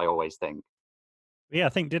laughs, I always think. Yeah, I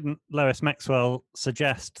think, didn't Lois Maxwell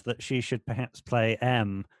suggest that she should perhaps play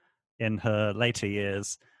M in her later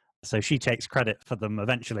years? So she takes credit for them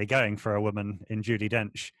eventually going for a woman in Judi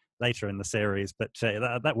Dench later in the series. But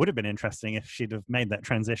that would have been interesting if she'd have made that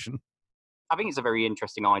transition. I think it's a very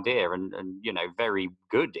interesting idea and very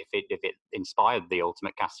good if it inspired the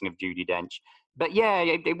ultimate casting of Judi Dench. But yeah,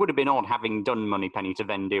 it would have been odd having done Moneypenny to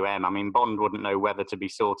then do M. I mean, Bond wouldn't know whether to be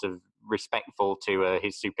sort of respectful to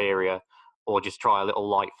his superior or just try a little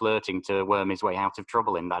light flirting to worm his way out of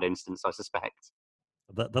trouble in that instance, I suspect.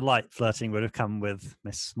 The light flirting would have come with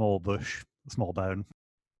Miss Smallbone.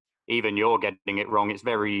 Even you're getting it wrong. It's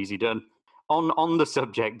very easy done. On the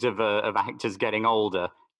subject of actors getting older,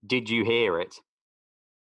 did you hear it?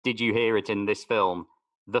 Did you hear it in this film?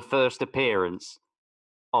 The first appearance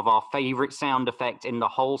of our favourite sound effect in the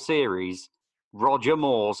whole series, Roger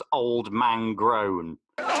Moore's old man groan.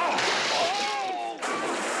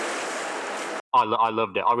 I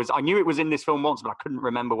loved it. I knew it was in this film once, but I couldn't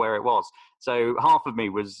remember where it was. So half of me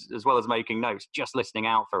was, as well as making notes, just listening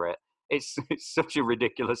out for it. It's such a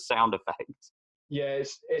ridiculous sound effect. Yeah,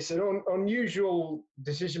 it's an unusual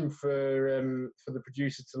decision for the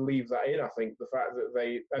producer to leave that in. I think the fact that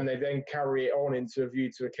they then carry it on into A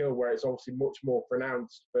View to a Kill, where it's obviously much more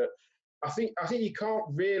pronounced. But I think you can't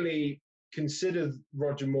really consider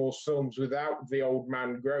Roger Moore's films without the old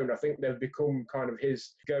man groan. I think they've become kind of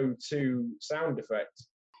his go-to sound effect.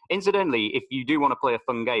 Incidentally, if you do want to play a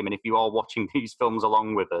fun game, and if you are watching these films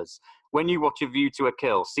along with us, when you watch A View to a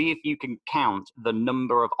Kill, see if you can count the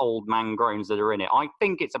number of old man groans that are in it. I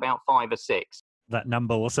think it's about 5 or 6. That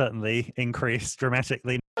number will certainly increase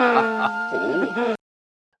dramatically.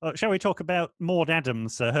 Shall we talk about Maud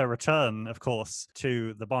Adams, her return, of course,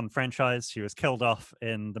 to the Bond franchise? She was killed off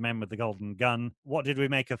in The Man with the Golden Gun. What did we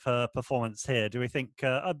make of her performance here? Do we think,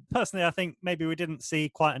 personally, I think maybe we didn't see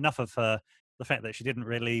quite enough of her. The fact that she didn't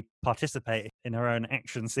really participate in her own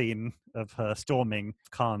action scene of her storming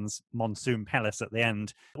Khan's Monsoon Palace at the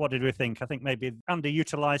end. What did we think? I think maybe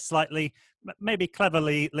underutilized slightly, maybe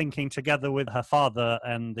cleverly linking together with her father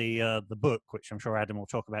and the book, which I'm sure Adam will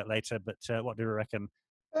talk about later. But what do we reckon?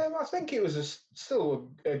 I think it was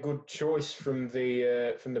still a good choice from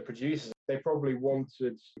the producers. They probably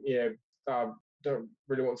wanted, don't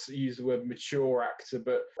really want to use the word mature actor,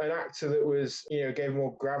 but an actor that was, gave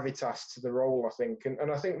more gravitas to the role, I think.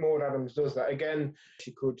 And I think Maud Adams does that. Again,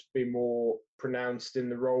 she could be more pronounced in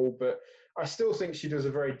the role, but I still think she does a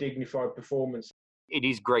very dignified performance. It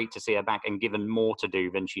is great to see her back and given more to do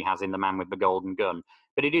than she has in The Man with the Golden Gun.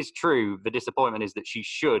 But it is true, the disappointment is that she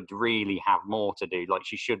should really have more to do. Like,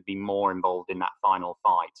 she should be more involved in that final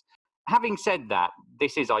fight. Having said that,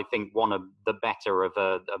 this is, I think, one of the better of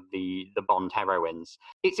the Bond heroines.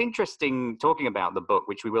 It's interesting talking about the book,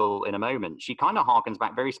 which we will in a moment. She kind of harkens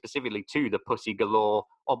back very specifically to the Pussy Galore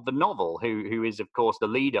of the novel, who is, of course, the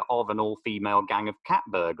leader of an all-female gang of cat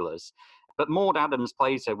burglars. But Maud Adams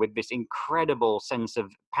plays her with this incredible sense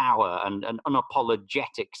of power and an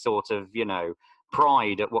unapologetic sort of,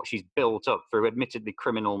 pride at what she's built up through admittedly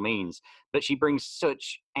criminal means. But she brings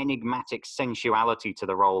such enigmatic sensuality to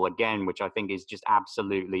the role again, which I think is just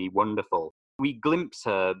absolutely wonderful. We glimpse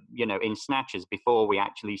her, in snatches before we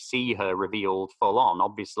actually see her revealed full on,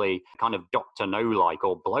 obviously kind of Dr. No-like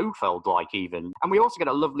or Blofeld-like even. And we also get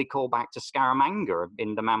a lovely callback to Scaramanga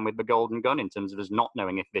in The Man with the Golden Gun in terms of us not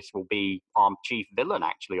knowing if this will be our chief villain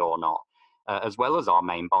actually or not, as well as our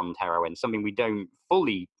main Bond heroine, something we don't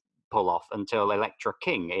fully pull off until Electra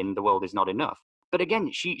King in The World Is Not Enough. But again,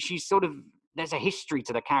 she's sort of, there's a history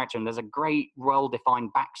to the character and there's a great,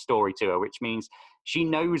 well-defined backstory to her, which means she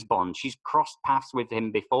knows Bond. She's crossed paths with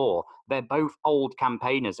him before. They're both old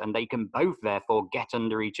campaigners and they can both, therefore, get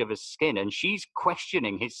under each other's skin. And she's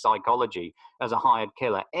questioning his psychology as a hired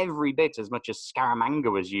killer every bit as much as Scaramanga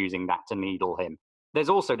was using that to needle him. There's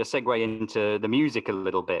also, to segue into the music a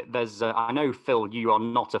little bit, there's, I know, Phil, you are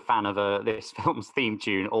not a fan of this film's theme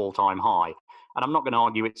tune, All Time High. And I'm not going to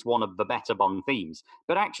argue it's one of the better Bond themes.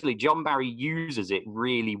 But actually, John Barry uses it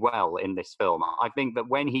really well in this film. I think that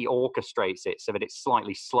when he orchestrates it so that it's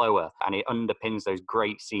slightly slower and it underpins those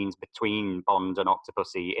great scenes between Bond and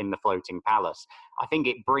Octopussy in the floating palace, I think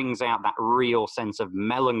it brings out that real sense of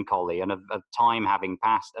melancholy and of time having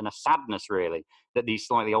passed and a sadness, really, that these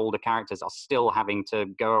slightly older characters are still having to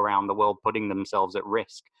go around the world putting themselves at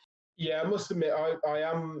risk. Yeah, I must admit, I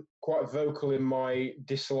am quite vocal in my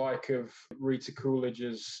dislike of Rita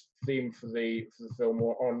Coolidge's theme for the film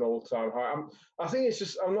on All Time High. I think it's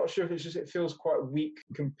just, I'm not sure if it's just, it feels quite weak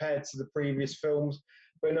compared to the previous films.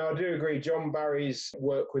 But no, I do agree, John Barry's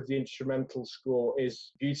work with the instrumental score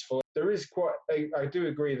is beautiful. There is quite, I do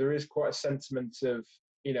agree, there is quite a sentiment of,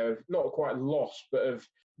 not quite loss, but of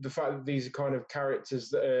the fact that these are kind of characters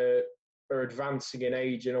that are advancing in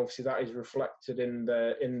age, and obviously that is reflected in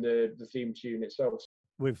the theme tune itself.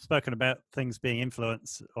 We've spoken about things being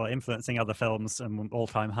influencing other films, and All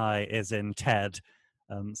Time High is in Ted.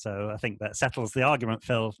 So I think that settles the argument,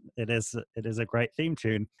 Phil. It is a great theme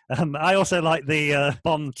tune. I also like the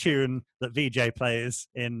Bond tune that Vijay plays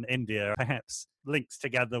in India. Perhaps links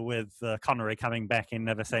together with Connery coming back in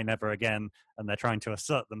Never Say Never Again, and they're trying to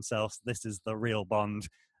assert themselves. This is the real Bond.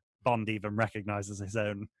 Bond even recognizes his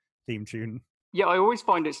own theme tune. Yeah, I always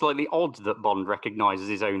find it slightly odd that Bond recognises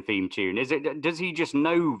his own theme tune. Does he just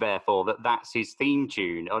know, therefore, that that's his theme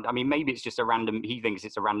tune? I mean, maybe it's just a random. He thinks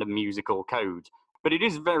it's a random musical code, but it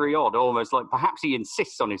is very odd. Almost like perhaps he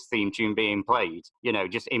insists on his theme tune being played.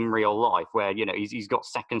 Just in real life, where he's got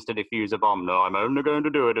seconds to defuse a bomb. No, I'm only going to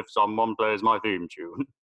do it if someone plays my theme tune.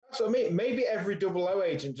 So maybe every 00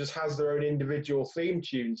 agent just has their own individual theme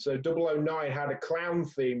tune. So 009 had a clown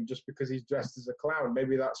theme just because he's dressed as a clown.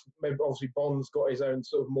 Maybe obviously Bond's got his own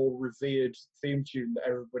sort of more revered theme tune that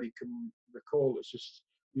everybody can recall. It's just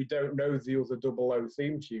we don't know the other 00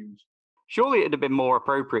 theme tunes. Surely it'd have been more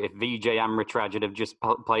appropriate if Vijay Amritraj had just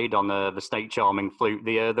played on the State Charming Flute,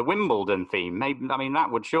 the Wimbledon theme. Maybe, I mean,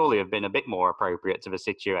 that would surely have been a bit more appropriate to the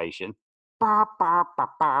situation. Oh,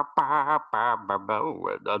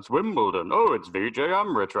 that's Wimbledon. Oh, it's Vijay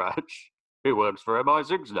Amritraj. He works for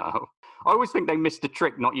MI6 now. I always think they missed a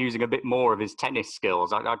trick not using a bit more of his tennis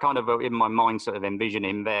skills. I kind of, in my mind, sort of envision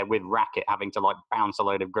him there with racket having to, bounce a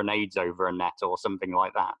load of grenades over a net or something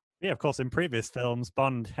like that. Yeah, of course, in previous films,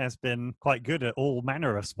 Bond has been quite good at all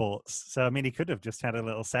manner of sports. So, I mean, he could have just had a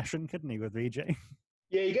little session, couldn't he, with Vijay?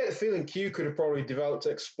 Yeah, you get the feeling Q could have probably developed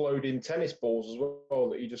exploding tennis balls as well,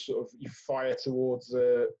 that you just you fire towards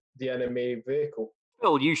the enemy vehicle.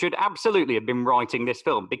 Phil, you should absolutely have been writing this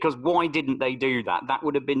film, because why didn't they do that? That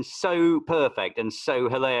would have been so perfect and so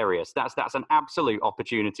hilarious. That's an absolute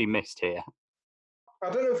opportunity missed here. I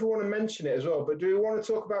don't know if we want to mention it as well, but do we want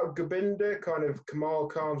to talk about Gobinder, kind of Kamal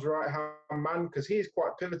Khan's right-hand man? Because he's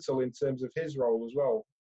quite pivotal in terms of his role as well.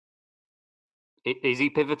 Is he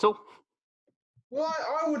pivotal? Well,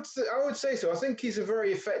 I would say so. I think he's a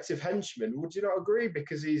very effective henchman. Would you not agree?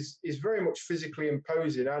 Because he's very much physically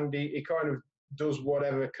imposing, and he kind of does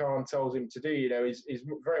whatever Khan tells him to do. He's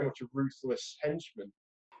very much a ruthless henchman.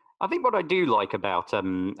 I think what I do like about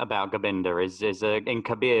Gobinder is in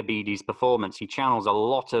Kabir Bedi's performance, he channels a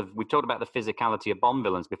lot of. We've talked about the physicality of Bond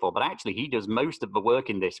villains before, but actually he does most of the work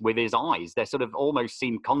in this with his eyes. They sort of almost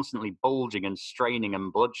seem constantly bulging and straining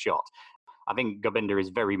and bloodshot. I think Gobinder is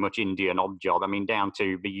very much Indian odd job. I mean, down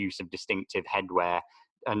to the use of distinctive headwear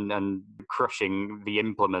and crushing the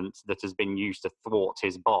implement that has been used to thwart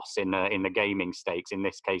his boss in the gaming stakes, in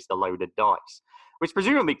this case, the loaded dice, which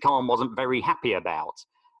presumably Khan wasn't very happy about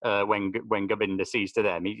when Gobinder sees to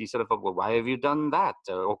them. He sort of thought, well, why have you done that?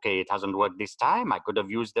 Okay, it hasn't worked this time. I could have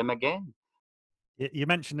used them again. You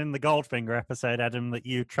mentioned in the Goldfinger episode, Adam, that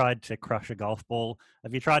you tried to crush a golf ball.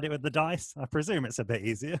 Have you tried it with the dice? I presume it's a bit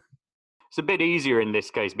easier. It's a bit easier in this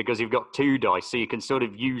case because you've got two dice, so you can sort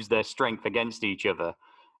of use their strength against each other.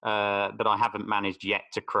 But I haven't managed yet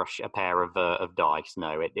to crush a pair of dice.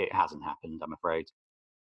 No, it hasn't happened, I'm afraid.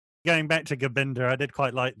 Going back to Gobinder, I did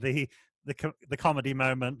quite like the comedy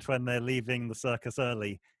moment when they're leaving the circus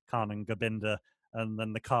early, Khan and Gobinder, and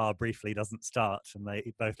then the car briefly doesn't start, and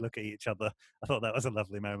they both look at each other. I thought that was a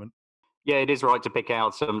lovely moment. Yeah, it is right to pick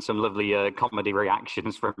out some lovely comedy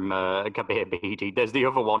reactions from Kabir Bedi. There's the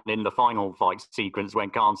other one in the final fight sequence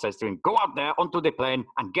when Khan says to him, go out there onto the plane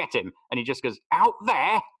and get him. And he just goes, out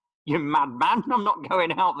there? You madman, I'm not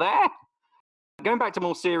going out there. Going back to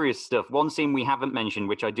more serious stuff, one scene we haven't mentioned,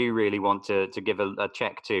 which I do really want to give a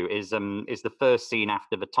check to, is the first scene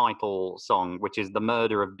after the title song, which is the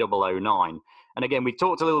murder of 009. And again, we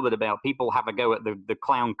talked a little bit about people have a go at the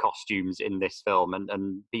clown costumes in this film,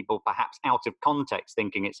 and people perhaps out of context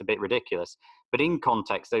thinking it's a bit ridiculous. But in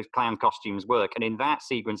context, those clown costumes work. And in that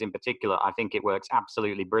sequence in particular, I think it works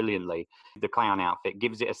absolutely brilliantly. The clown outfit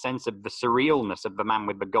gives it a sense of the surrealness of the man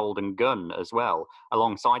with the golden gun as well,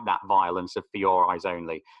 alongside that violence of For Your Eyes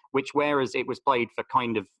Only, which whereas it was played for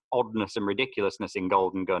kind of oddness and ridiculousness in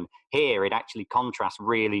Golden Gun, here it actually contrasts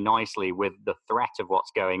really nicely with the threat of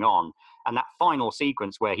what's going on. And that final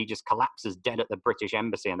sequence where he just collapses dead at the British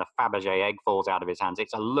embassy and the Fabergé egg falls out of his hands,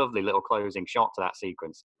 it's a lovely little closing shot to that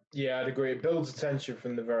sequence. Yeah, I'd agree. It builds tension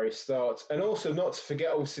from the very start. And also not to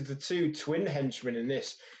forget, obviously, the two twin henchmen in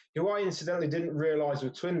this, who I incidentally didn't realise were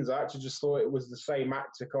twins. I actually just thought it was the same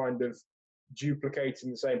actor kind of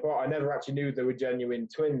duplicating the same part. I never actually knew they were genuine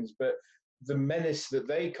twins, but the menace that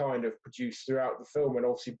they kind of produce throughout the film, and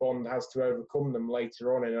obviously Bond has to overcome them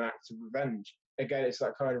later on in an act of revenge. Again, it's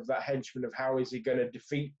that kind of that henchman of how is he going to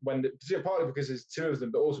defeat partly because there's two of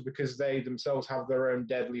them, but also because they themselves have their own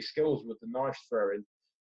deadly skills with the knife throwing.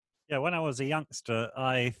 Yeah, when I was a youngster,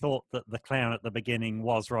 I thought that the clown at the beginning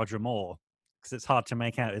was Roger Moore, because it's hard to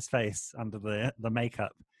make out his face under the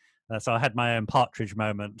makeup. So I had my own Partridge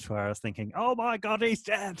moment where I was thinking, oh my God, he's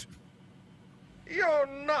dead. You're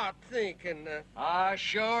not thinking that. I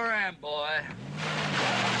sure am, boy.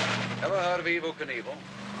 Ever heard of Evel Knievel?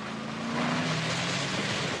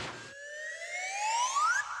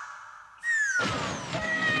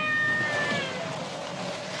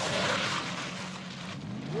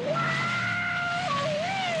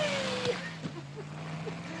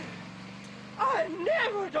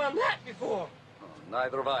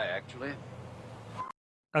 Neither have I, actually.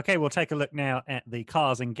 Okay, we'll take a look now at the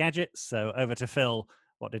cars and gadgets. So over to Phil.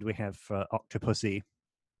 What did we have for Octopussy?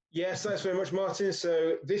 Yes, thanks very much, Martin.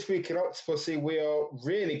 So this week in Octopussy, we are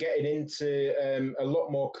really getting into a lot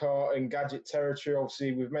more car and gadget territory.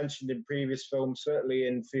 Obviously, we've mentioned in previous films, certainly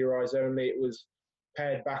in For Your Eyes Only, it was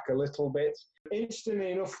pared back a little bit.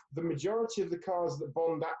 Interestingly enough, the majority of the cars that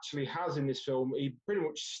Bond actually has in this film, he pretty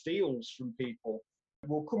much steals from people.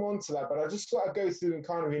 We'll come on to that, but I just thought I'd go through them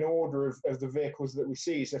kind of in order of the vehicles that we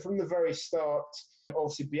see. So from the very start,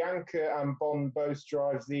 obviously Bianca and Bond both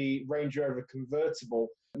drive the Range Rover convertible.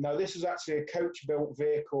 Now, this was actually a coach-built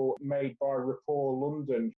vehicle made by Rapport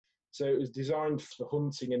London. So it was designed for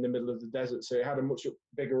hunting in the middle of the desert. So it had a much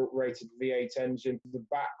bigger rated V8 engine. The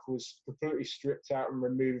back was completely stripped out and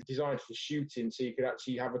removed, designed for shooting. So you could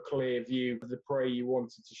actually have a clear view of the prey you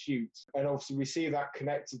wanted to shoot. And obviously we see that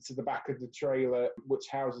connected to the back of the trailer, which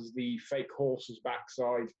houses the fake horse's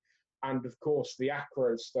backside. And of course the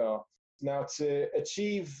Acro Star. Now, to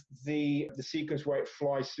achieve the sequence where it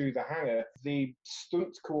flies through the hangar, the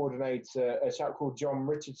stunt coordinator, a chap called John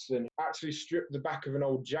Richardson, actually stripped the back of an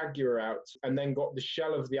old Jaguar out and then got the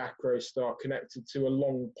shell of the Acro Star connected to a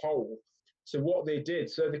long pole. So what they did,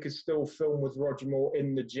 so they could still film with Roger Moore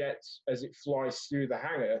in the jet as it flies through the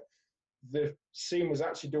hangar, the scene was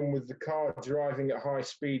actually done with the car driving at high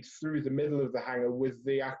speed through the middle of the hangar with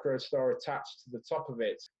the Acro Star attached to the top of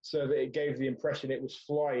it, so that it gave the impression it was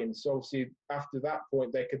flying. So obviously after that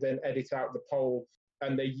point they could then edit out the pole,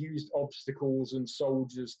 and they used obstacles and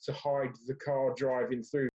soldiers to hide the car driving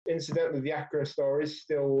through. Incidentally, the Acro Star is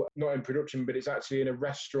still not in production, but it's actually in a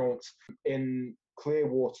restaurant in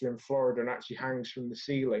Clearwater in Florida and actually hangs from the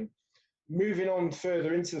ceiling. Moving on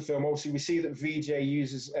further into the film, obviously we see that VJ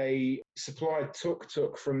uses a supplied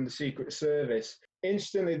tuk-tuk from the Secret Service.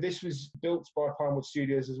 Interestingly, this was built by Pinewood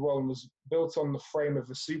Studios as well and was built on the frame of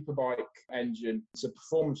a superbike engine. So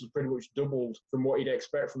performance was pretty much doubled from what you'd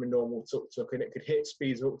expect from a normal tuk-tuk, and it could hit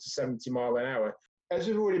speeds of up to 70 miles an hour. As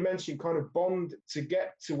we've already mentioned, kind of Bond, to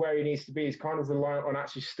get to where he needs to be, is kind of reliant on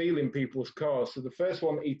actually stealing people's cars. So the first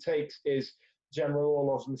one that he takes is General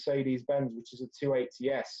Orlov's Mercedes-Benz, which is a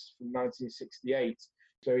 280S from 1968.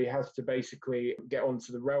 So he has to basically get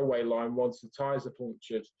onto the railway line once the tyres are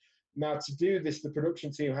punctured. Now, to do this, the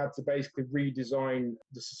production team had to basically redesign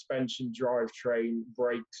the suspension, drivetrain,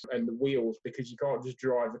 brakes, and the wheels, because you can't just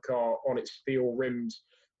drive a car on its steel rims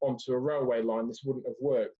onto a railway line. This wouldn't have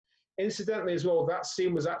worked. Incidentally as well, that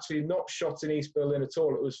scene was actually not shot in East Berlin at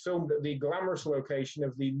all. It was filmed at the glamorous location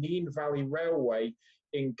of the Nene Valley Railway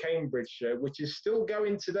in Cambridgeshire, which is still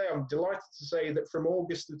going today. I'm delighted to say that from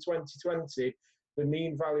August of 2020, the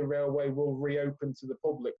Nene Valley Railway will reopen to the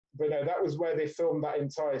public. But no, that was where they filmed that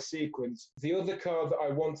entire sequence. The other car that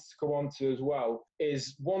I wanted to come on to as well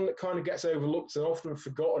is one that kind of gets overlooked and often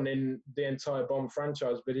forgotten in the entire Bond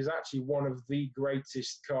franchise, but is actually one of the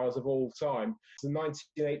greatest cars of all time. It's the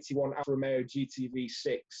 1981 Alfa Romeo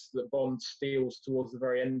GTV6 that Bond steals towards the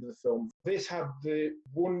very end of the film. This had the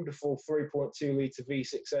wonderful 3.2 litre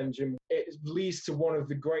V6 engine. It leads to one of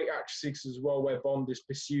the great action sequences as well, where Bond is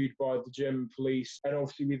pursued by the German police, and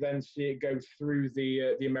obviously we then see it go through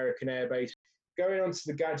the American airbase. Going on to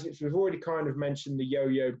the gadgets, we've already kind of mentioned the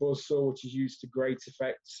yo-yo buzzsaw, which is used to great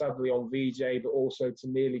effect, sadly on VJ, but also to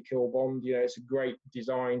nearly kill Bond. You know, it's a great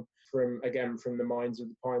design from the minds of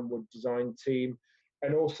the Pinewood design team.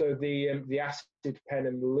 And also the acid pen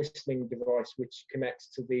and the listening device, which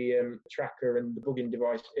connects to the tracker and the bugging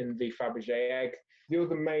device in the Fabergé egg. The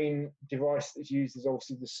other main device that's used is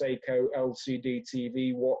obviously the Seiko LCD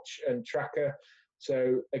TV watch and tracker.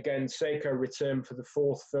 So again, Seiko returned for the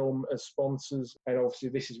fourth film as sponsors, and obviously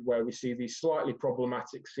this is where we see the slightly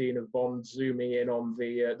problematic scene of Bond zooming in on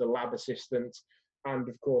the lab assistant, and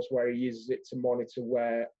of course where he uses it to monitor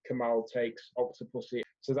where Kamal takes Octopussy.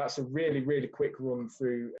 So that's a really, really quick run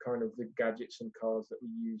through kind of the gadgets and cars that we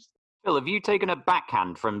used. Phil, have you taken a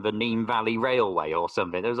backhand from the Nene Valley Railway or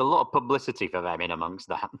something? There was a lot of publicity for them in amongst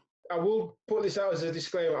that. I will put this out as a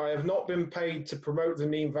disclaimer. I have not been paid to promote the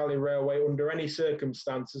Nene Valley Railway under any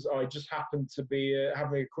circumstances. I just happened to be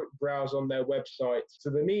having a quick browse on their website. So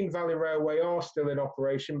the Nene Valley Railway are still in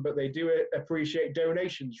operation, but they do appreciate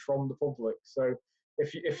donations from the public. So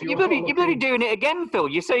you're bloody doing it again, Phil.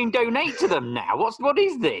 You're saying donate to them now. What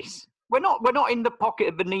is this? We're not in the pocket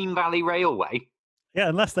of the Nene Valley Railway. Yeah,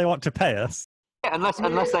 unless they want to pay us. Yeah,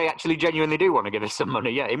 unless they actually genuinely do want to give us some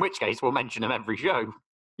money. Yeah, in which case we'll mention them every show.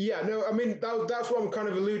 Yeah, no, I mean, that's what I'm kind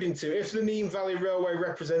of alluding to. If the Nene Valley Railway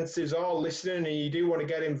representatives are listening and you do want to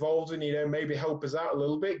get involved and, maybe help us out a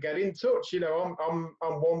little bit, get in touch. I'm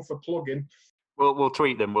one for plugging. We'll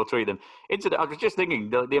tweet them. We'll tweet them. I was just thinking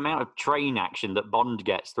the amount of train action that Bond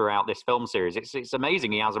gets throughout this film series. It's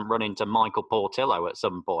amazing he hasn't run into Michael Portillo at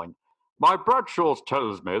some point. My Bradshaws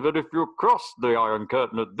tells me that if you cross the Iron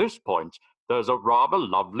Curtain at this point, there's a rather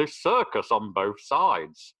lovely circus on both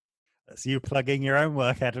sides. That's you plugging your own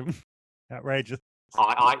work, Adam. Outrageous.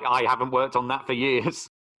 I haven't worked on that for years.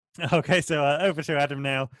 Okay, so over to Adam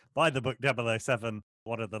now. Buy the book 007.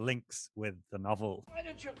 What are the links with the novel? Why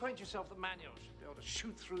don't you acquaint yourself with the manuals? You'll be able to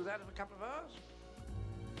shoot through that in a couple of hours.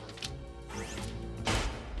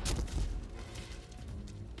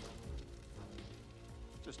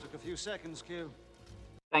 Just took a few seconds, Q.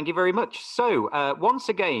 Thank you very much. So, once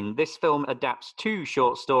again, this film adapts 2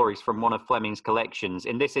 short stories from one of Fleming's collections.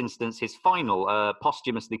 In this instance, his final,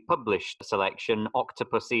 posthumously published selection,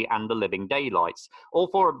 Octopussy and the Living Daylights. All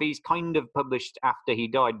 4 of these kind of published after he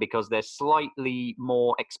died because they're slightly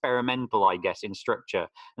more experimental, I guess, in structure,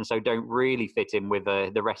 and so don't really fit in with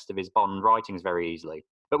the rest of his Bond writings very easily.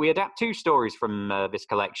 But we adapt 2 stories from this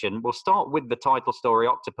collection. We'll start with the title story,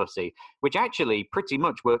 Octopussy, which actually pretty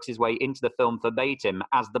much works his way into the film verbatim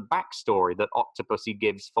as the backstory that Octopussy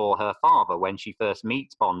gives for her father when she first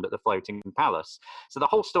meets Bond at the Floating Palace. So the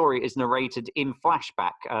whole story is narrated in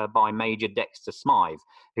flashback by Major Dexter Smythe,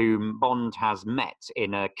 whom Bond has met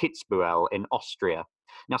in Kitzbühel in Austria.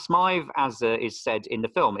 Now, Smythe, as is said in the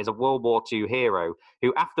film, is a World War II hero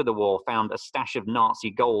who, after the war, found a stash of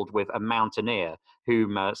Nazi gold with a mountaineer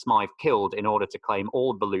whom Smythe killed in order to claim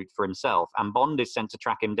all the loot for himself. And Bond is sent to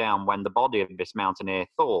track him down when the body of this mountaineer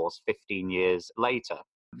thaws 15 years later.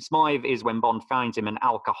 Smythe is, when Bond finds him, an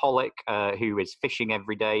alcoholic who is fishing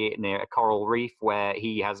every day near a coral reef where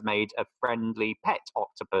he has made a friendly pet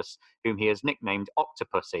octopus whom he has nicknamed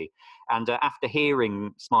Octopussy. And after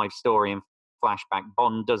hearing Smythe's story in flashback,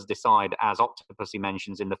 Bond does decide, as Octopussy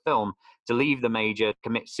mentions in the film, to leave the Major,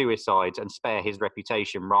 commit suicide and spare his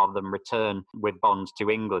reputation rather than return with Bond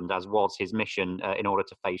to England, as was his mission in order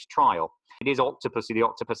to face trial. It is Octopussy, the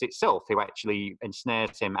octopus itself, who actually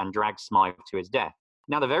ensnares him and drags Smythe to his death.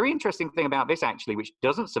 Now, the very interesting thing about this, actually, which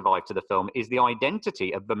doesn't survive to the film, is the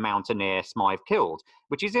identity of the mountaineer Smythe killed,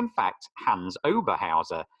 which is in fact Hans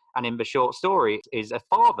Oberhauser, and in the short story is a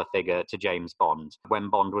father figure to James Bond when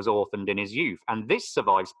Bond was orphaned in his youth. And this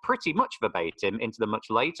survives pretty much verbatim into the much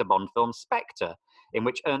later Bond film Spectre, in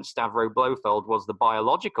which Ernst Stavro Blofeld was the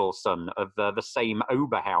biological son of the same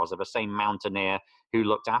Oberhauser, the same mountaineer who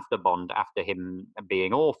looked after Bond after him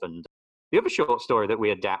being orphaned. The other short story that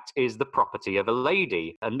we adapt is The Property of a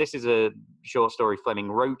Lady, and this is a short story Fleming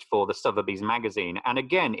wrote for the Sotheby's magazine, and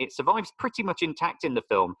again, it survives pretty much intact in the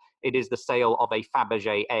film. It is the sale of a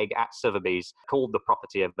Fabergé egg at Sotheby's called The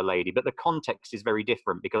Property of the Lady, but the context is very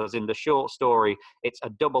different because in the short story, it's a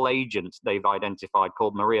double agent they've identified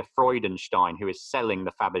called Maria Freudenstein who is selling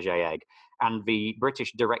the Fabergé egg, and the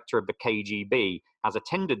British director of the KGB has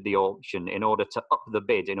attended the auction in order to up the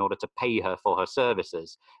bid, in order to pay her for her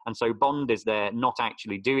services. And so Bond is there not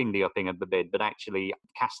actually doing the upping of the bid, but actually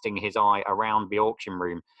casting his eye around the auction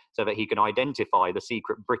room so that he can identify the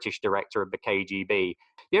secret British director of the KGB.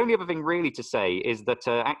 The only other thing really to say is that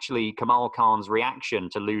actually Kamal Khan's reaction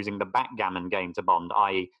to losing the backgammon game to Bond,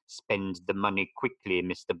 i.e. spend the money quickly,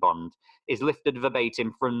 Mr. Bond, is lifted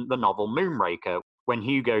verbatim from the novel Moonraker, when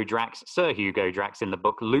Sir Hugo Drax in the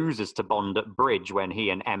book, loses to Bond at bridge when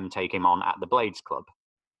he and M take him on at the Blades Club.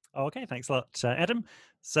 Okay, thanks a lot, Adam.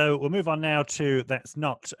 So we'll move on now to That's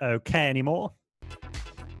Not Okay Anymore.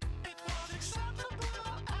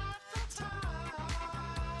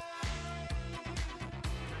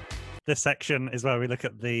 This section is where we look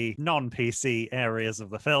at the non-PC areas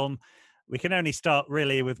of the film. We can only start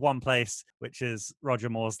really with one place, which is Roger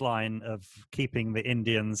Moore's line of keeping the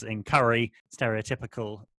Indians in curry,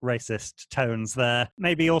 stereotypical racist tones there.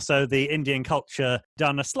 Maybe also the Indian culture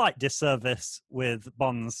done a slight disservice with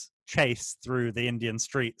Bond's chase through the Indian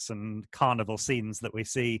streets and carnival scenes that we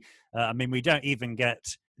see. We don't even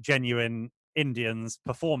get genuine Indians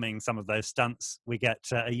performing some of those stunts. We get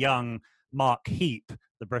a young Mark Heap,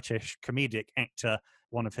 the British comedic actor.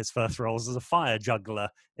 One of his first roles as a fire juggler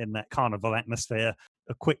in that carnival atmosphere.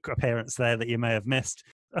 A quick appearance there that you may have missed.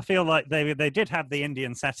 I feel like they did have the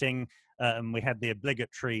Indian setting, and we had the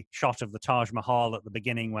obligatory shot of the Taj Mahal at the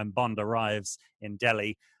beginning when Bond arrives in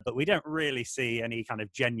Delhi, but we don't really see any kind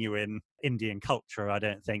of genuine Indian culture, I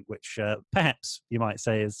don't think, which perhaps you might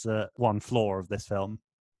say is one flaw of this film.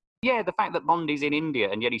 Yeah, the fact that Bond is in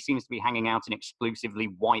India and yet he seems to be hanging out in exclusively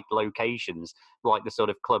white locations, like the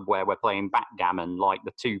sort of club where we're playing backgammon, like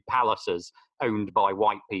the two palaces owned by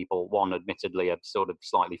white people, one admittedly a sort of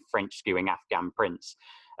slightly French-skewing Afghan prince.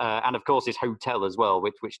 And of course his hotel as well,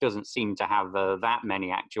 which doesn't seem to have that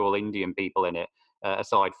many actual Indian people in it,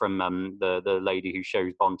 aside from the lady who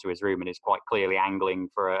shows Bond to his room and is quite clearly angling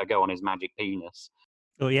for a go on his magic penis.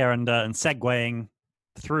 Oh yeah, and segueing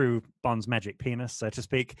through Bond's magic penis, so to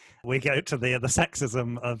speak, we go to the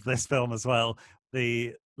sexism of this film as well.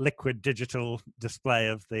 The liquid digital display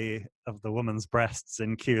of the woman's breasts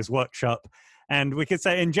in Q's workshop, and we could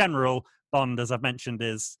say in general, Bond, as I've mentioned,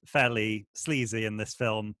 is fairly sleazy in this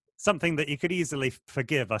film. Something that you could easily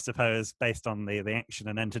forgive, I suppose, based on the action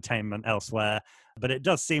and entertainment elsewhere. But it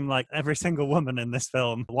does seem like every single woman in this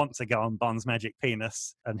film wants to go on Bond's magic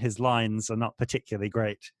penis, and his lines are not particularly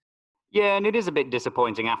great. Yeah, and it is a bit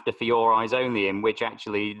disappointing after For Your Eyes Only, in which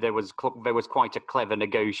actually there was quite a clever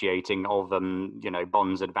negotiating of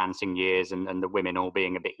Bond's advancing years and the women all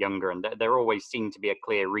being a bit younger, and there always seemed to be a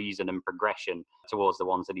clear reason and progression towards the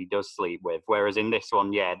ones that he does sleep with. Whereas in this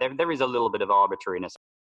one, yeah, there is a little bit of arbitrariness.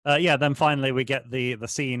 Then finally we get the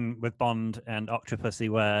scene with Bond and Octopussy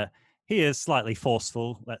where he is slightly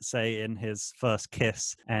forceful, let's say, in his first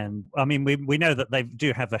kiss. And I mean, we know that they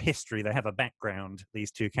do have a history, they have a background,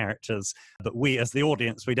 these two characters, but we as the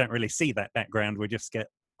audience, we don't really see that background. We just get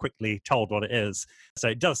quickly told what it is. So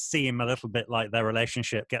it does seem a little bit like their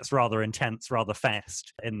relationship gets rather intense, rather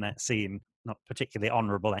fast in that scene. Not particularly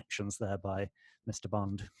honourable actions there by Mr.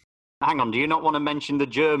 Bond. Hang on, do you not want to mention the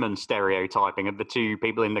German stereotyping of the two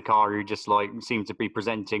people in the car who just seem to be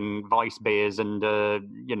presenting Weiss beers and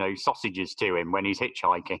sausages to him when he's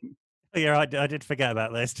hitchhiking? Yeah, I did forget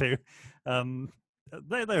about those two.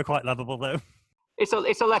 They were quite lovable though. It's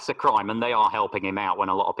a lesser crime, and they are helping him out when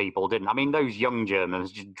a lot of people didn't. I mean, those young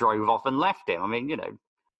Germans just drove off and left him. I mean,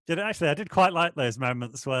 I did quite like those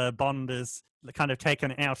moments where Bond is kind of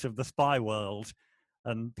taken out of the spy world.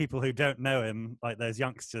 And people who don't know him, like those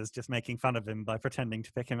youngsters, just making fun of him by pretending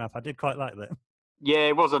to pick him up. I did quite like that. Yeah,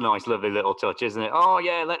 it was a nice, lovely little touch, isn't it? Oh,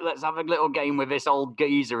 yeah, let's have a little game with this old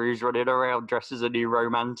geezer who's running around dressed as a new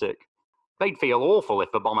romantic. They'd feel awful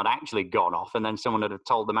if the bomb had actually gone off and then someone had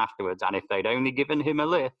told them afterwards, and if they'd only given him a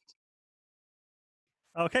lift.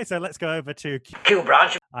 Okay, so let's go over to Q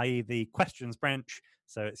branch, i.e. the questions branch.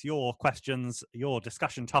 So it's your questions, your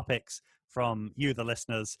discussion topics from you, the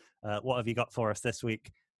listeners. What have you got for us this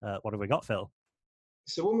week? What have we got, Phil?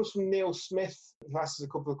 So one was from Neil Smith, who asked us a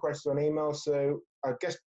couple of questions on email. So I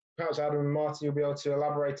guess perhaps Adam and Martin, you'll be able to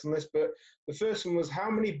elaborate on this. But the first one was, how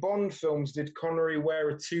many Bond films did Connery wear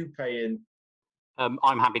a toupee in?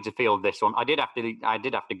 I'm happy to field this one. I did have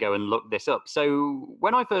to go and look this up. So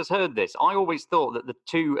when I first heard this, I always thought that the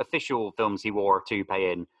two official films he wore a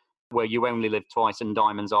toupee in were You Only Live Twice and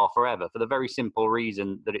Diamonds Are Forever, for the very simple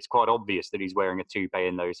reason that it's quite obvious that he's wearing a toupee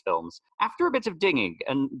in those films. After a bit of digging,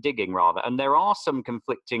 and there are some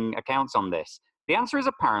conflicting accounts on this, the answer is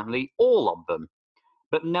apparently all of them,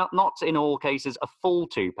 but not in all cases a full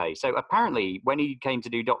toupee. So apparently when he came to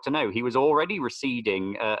do Dr. No, he was already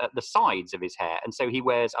receding at the sides of his hair, and so he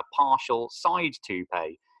wears a partial side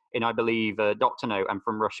toupee in, I believe, Dr. No and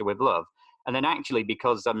From Russia with Love. And then actually,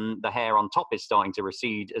 because the hair on top is starting to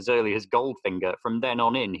recede as early as Goldfinger, from then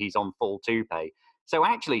on in, he's on full toupee. So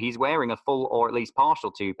actually, he's wearing a full or at least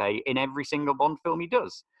partial toupee in every single Bond film he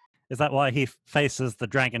does. Is that why he faces the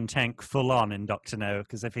dragon tank full on in Dr. No?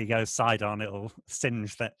 Because if he goes side on, it'll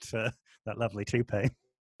singe that lovely toupee.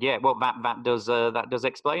 Yeah, well, that does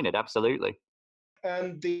explain it, absolutely.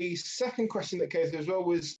 And the second question that came through as well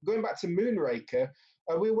was, going back to Moonraker,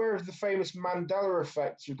 are we aware of the famous Mandela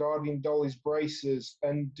effect regarding Dolly's braces?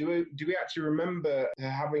 And do we actually remember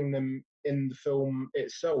having them in the film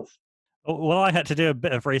itself? Well, I had to do a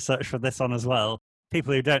bit of research for this one as well.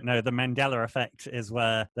 People who don't know, the Mandela effect is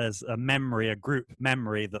where there's a group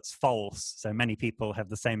memory that's false. So many people have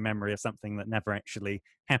the same memory of something that never actually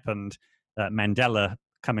happened. Mandela,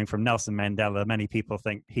 coming from Nelson Mandela, many people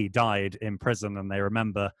think he died in prison and they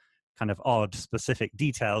remember kind of odd, specific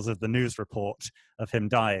details of the news report of him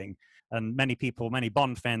dying. And many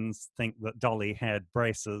Bond fans think that Dolly had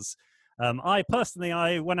braces. I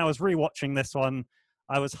personally, when I was rewatching this one,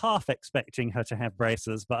 I was half expecting her to have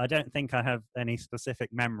braces, but I don't think I have any specific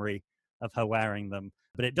memory of her wearing them.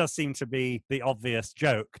 But it does seem to be the obvious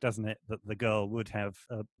joke, doesn't it, that the girl would have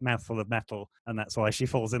a mouthful of metal, and that's why she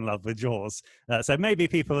falls in love with Jaws. So maybe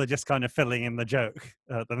people are just kind of filling in the joke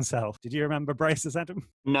themselves. Did you remember braces, Adam?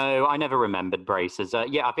 No, I never remembered braces.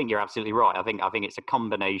 Yeah, I think you're absolutely right. I think it's a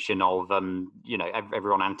combination of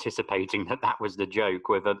everyone anticipating that was the joke,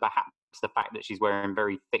 with perhaps the fact that she's wearing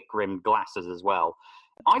very thick-rimmed glasses as well.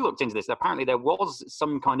 I looked into this. Apparently there was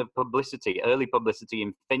some kind of early publicity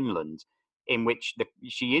in Finland, in which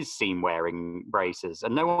she is seen wearing braces.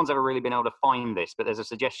 And no one's ever really been able to find this, but there's a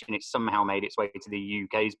suggestion it's somehow made its way to the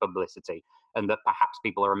UK's publicity, and that perhaps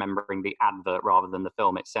people are remembering the advert rather than the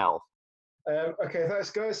film itself. Okay, thanks,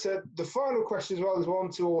 guys. So the final question as well is one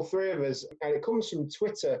to all three of us, and it comes from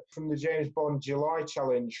Twitter, from the James Bond July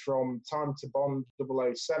challenge from Time to Bond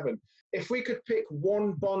 007. If we could pick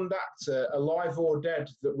one Bond actor, alive or dead,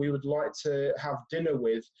 that we would like to have dinner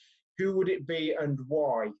with, who would it be and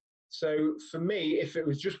why? So for me, if it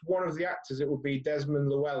was just one of the actors, it would be Desmond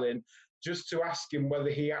Llewellyn, just to ask him whether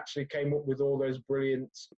he actually came up with all those brilliant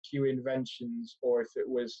Q inventions, or if it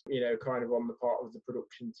was, kind of on the part of the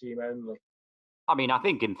production team only. I mean, I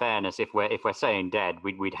think in fairness, if we're saying dead,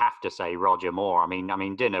 we'd have to say Roger Moore. I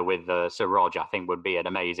mean, dinner with Sir Roger, I think, would be an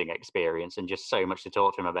amazing experience and just so much to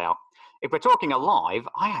talk to him about. If we're talking alive,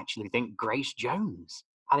 I actually think Grace Jones.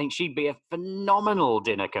 I think she'd be a phenomenal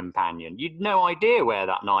dinner companion. You'd no idea where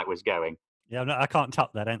that night was going. Yeah, I can't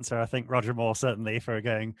top that answer. I think Roger Moore, certainly, for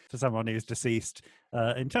going for someone who's deceased.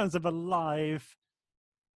 In terms of alive,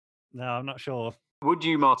 no, I'm not sure. Would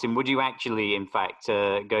you, Martin, would you actually, in fact,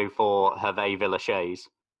 go for Hervé Villechaize?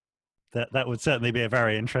 That would certainly be a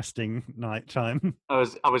very interesting night time. I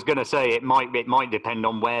was going to say it might depend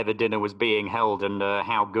on where the dinner was being held and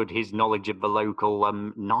how good his knowledge of the local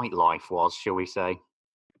nightlife was, shall we say.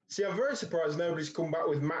 See, I'm very surprised nobody's come back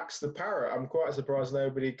with Max the Parrot. I'm quite surprised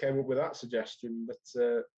nobody came up with that suggestion.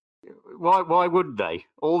 But why would they?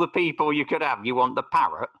 All the people you could have, you want the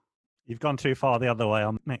parrot? You've gone too far the other way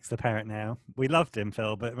on Max the Parrot now. We loved him,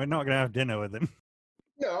 Phil, but we're not going to have dinner with him.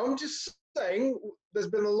 No, I'm just saying there's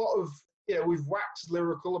been a lot of, we've waxed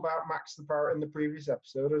lyrical about Max the Parrot in the previous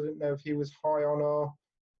episode. I didn't know if he was high on our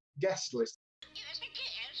guest list.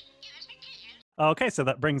 Okay, so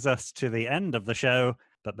that brings us to the end of the show.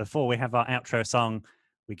 But before we have our outro song,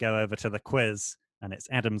 we go over to the quiz, and it's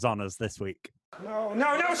Adam's Honours this week. No,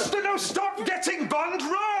 stop getting Bond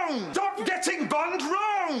wrong! Stop getting Bond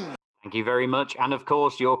wrong! Thank you very much. And of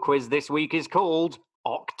course, your quiz this week is called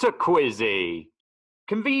Octaquizzy.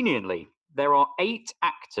 Conveniently, there are 8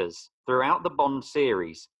 actors throughout the Bond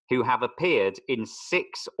series who have appeared in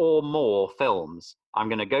 6 or more films. I'm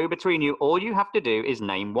going to go between you. All you have to do is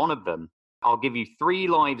name one of them. I'll give you 3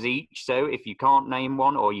 lives each, so if you can't name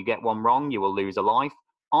one or you get one wrong, you will lose a life.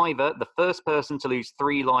 Either the first person to lose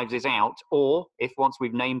 3 lives is out, or if once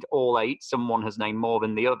we've named all 8, someone has named more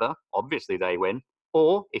than the other, obviously they win.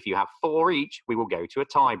 Or if you have 4 each, we will go to a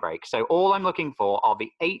tie-break. So all I'm looking for are the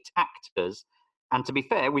 8 actors, and to be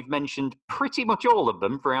fair, we've mentioned pretty much all of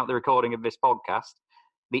them throughout the recording of this podcast.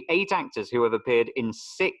 The 8 actors who have appeared in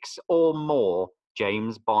 6 or more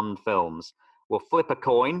James Bond films. We'll flip a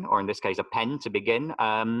coin, or in this case, a pen to begin.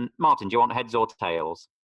 Martin, do you want heads or tails?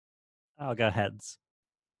 I'll go heads.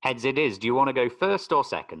 Heads it is. Do you want to go first or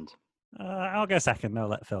second? I'll go second. I'll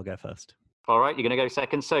let Phil go first. All right, you're going to go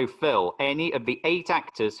second. So, Phil, any of the 8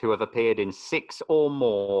 actors who have appeared in 6 or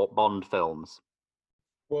more Bond films?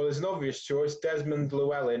 Well, there's an obvious choice. Desmond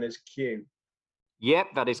Llewellyn as Q. Yep,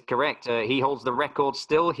 that is correct. He holds the record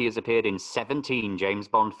still. He has appeared in 17 James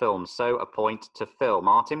Bond films. So a point to Phil.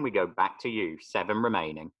 Martin, we go back to you. 7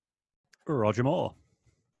 remaining. Roger Moore.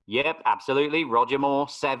 Yep, absolutely. Roger Moore,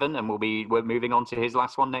 7, and we're moving on to his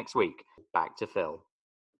last one next week. Back to Phil.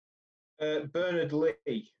 Bernard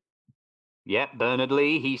Lee. Yep, Bernard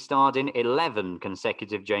Lee. He starred in 11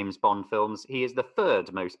 consecutive James Bond films. He is the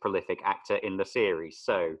 3rd most prolific actor in the series.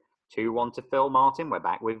 So 2-1 to Phil. Martin, we're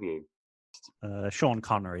back with you. Sean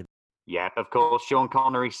Connery. Yep, of course. Sean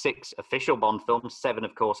Connery, 6 official Bond films, 7,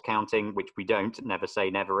 of course, counting, which we don't. Never say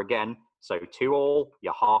never again. So 2 all.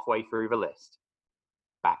 You're halfway through the list.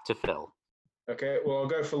 Back to Phil. Okay, well, I'll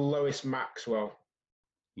go for Lois Maxwell.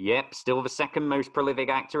 Yep, still the 2nd most prolific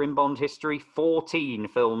actor in Bond history. 14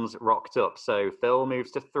 films rocked up. So Phil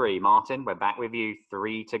moves to 3. Martin, we're back with you.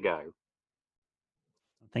 3 to go.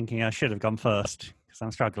 I'm thinking I should have gone first because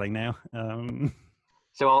I'm struggling now.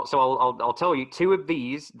 So I'll tell you, 2 of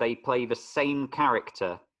these, they play the same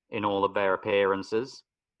character in all of their appearances,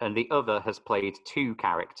 and the other has played 2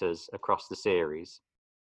 characters across the series.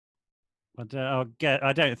 I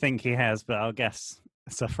don't think he has, but I'll guess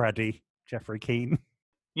Sir Freddy, Jeffrey Keane.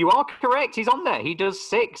 You are correct. He's on there. He does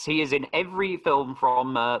 6. He is in every film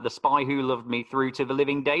from The Spy Who Loved Me through to The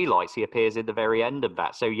Living Daylights. He appears at the very end of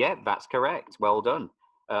that. So, yeah, that's correct. Well done.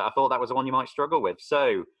 I thought that was the one you might struggle with.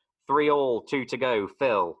 So, 3 all, 2 to go.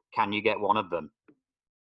 Phil, can you get one of them?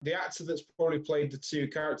 The actor that's probably played the 2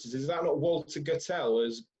 characters, is that not Walter Gotell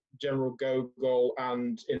as General Gogol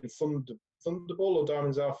and in Thunderball or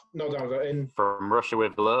Diamonds Are... No, Diamonds Are in... From Russia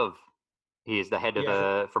with Love. He is the head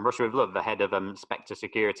of, from Russia with Love, the head of Spectre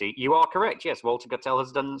Security. You are correct, yes. Walter Gotell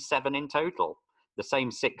has done 7 in total. The same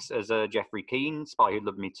 6 as Jeffrey Keane, Spy Who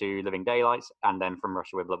Loved Me 2, Living Daylights, and then From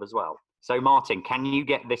Russia with Love as well. So, Martin, can you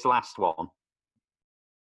get this last one?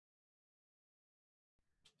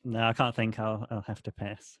 No, I can't think. I'll have to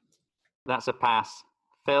pass. That's a pass.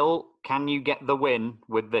 Phil, can you get the win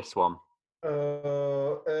with this one?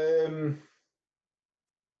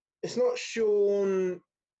 It's not Sean...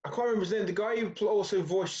 I can't remember his name. The guy who also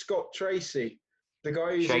voiced Scott Tracy. The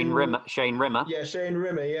guy who's Shane Rimmer. Shane Rimmer. Yeah, Shane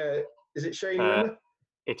Rimmer, yeah. Is it Shane Rimmer?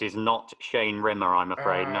 It is not Shane Rimmer, I'm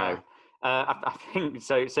afraid, no. I think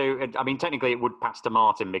so. I mean, technically it would pass to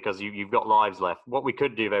Martin because you've got lives left. What we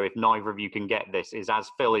could do, though, if neither of you can get this, is as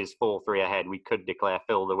Phil is 4-3 ahead, we could declare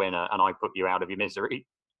Phil the winner and I put you out of your misery.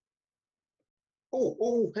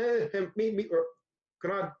 Me.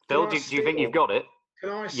 Phil, do you think you've got it? Can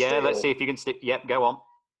I Yeah, let's see if you can stick. Yep, go on.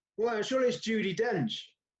 Well, I'm sure it's Judi Dench.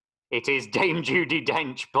 It is Dame Judi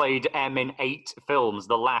Dench, played M in 8 films,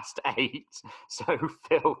 the last 8. So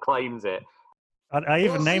Phil claims it. I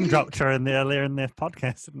even name-dropped her earlier in the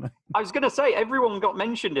podcast, didn't I? I was going to say, everyone got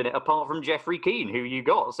mentioned in it apart from Jeffrey Keane, who you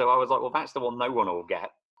got. So I was like, well, that's the one no one will get.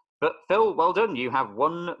 But Phil, well done. You have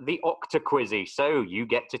won the Octaquizzy, so you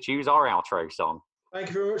get to choose our outro song. Thank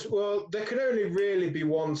you very much. Well, there can only really be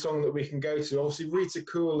one song that we can go to. Obviously, Rita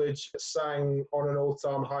Coolidge sang On an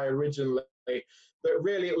All-Time High originally, but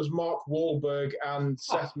really it was Mark Wahlberg and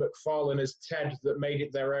Seth MacFarlane as Ted that made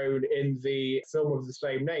it their own in the film of the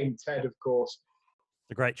same name, Ted, of course.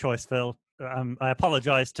 It's a great choice, Phil. I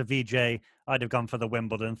apologise to VJ. I'd have gone for the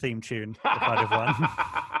Wimbledon theme tune if I'd have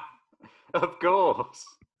won. Of course.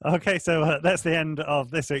 Okay, so that's the end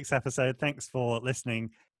of this week's episode. Thanks for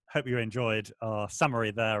listening. Hope you enjoyed our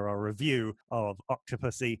summary there, our review of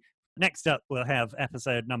Octopussy. Next up, we'll have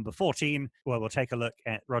episode number 14, where we'll take a look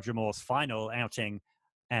at Roger Moore's final outing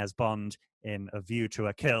as Bond in A View to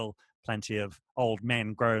a Kill. Plenty of old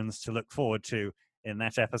men groans to look forward to in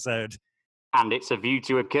that episode. And it's A View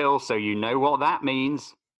to a Kill, so you know what that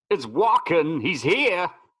means. It's Walken. He's here.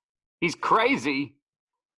 He's crazy.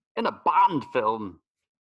 In a Bond film.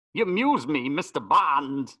 You amuse me, Mr.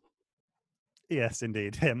 Bond. Yes,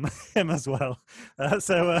 indeed, him as well.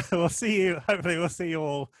 So we'll see you. Hopefully, we'll see you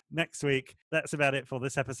all next week. That's about it for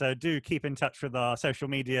this episode. Do keep in touch with our social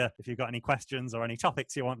media if you've got any questions or any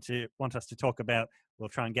topics you want us to talk about. We'll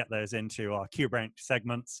try and get those into our Q Branch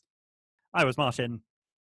segments. I was Martin.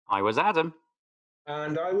 I was Adam.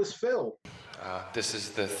 And I was Phil. This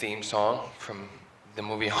is the theme song from the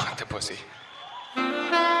movie Octopussy.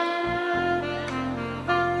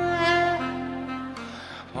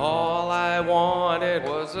 All I wanted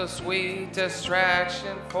was a sweet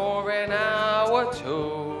distraction for an hour or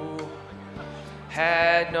two.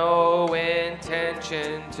 Had no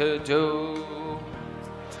intention to do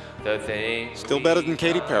the things. Still better than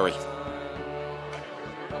Katy Perry.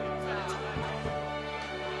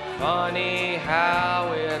 Funny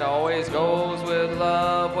how it always goes with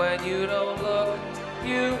love. When you don't look,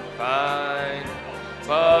 you find.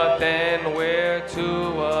 But then we're two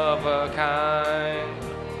of a kind.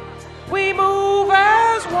 We move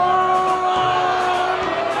as one.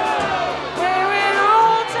 We're an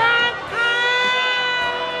all-time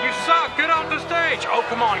high. You suck. Get off the stage. Oh,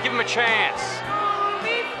 come on. Give him a chance.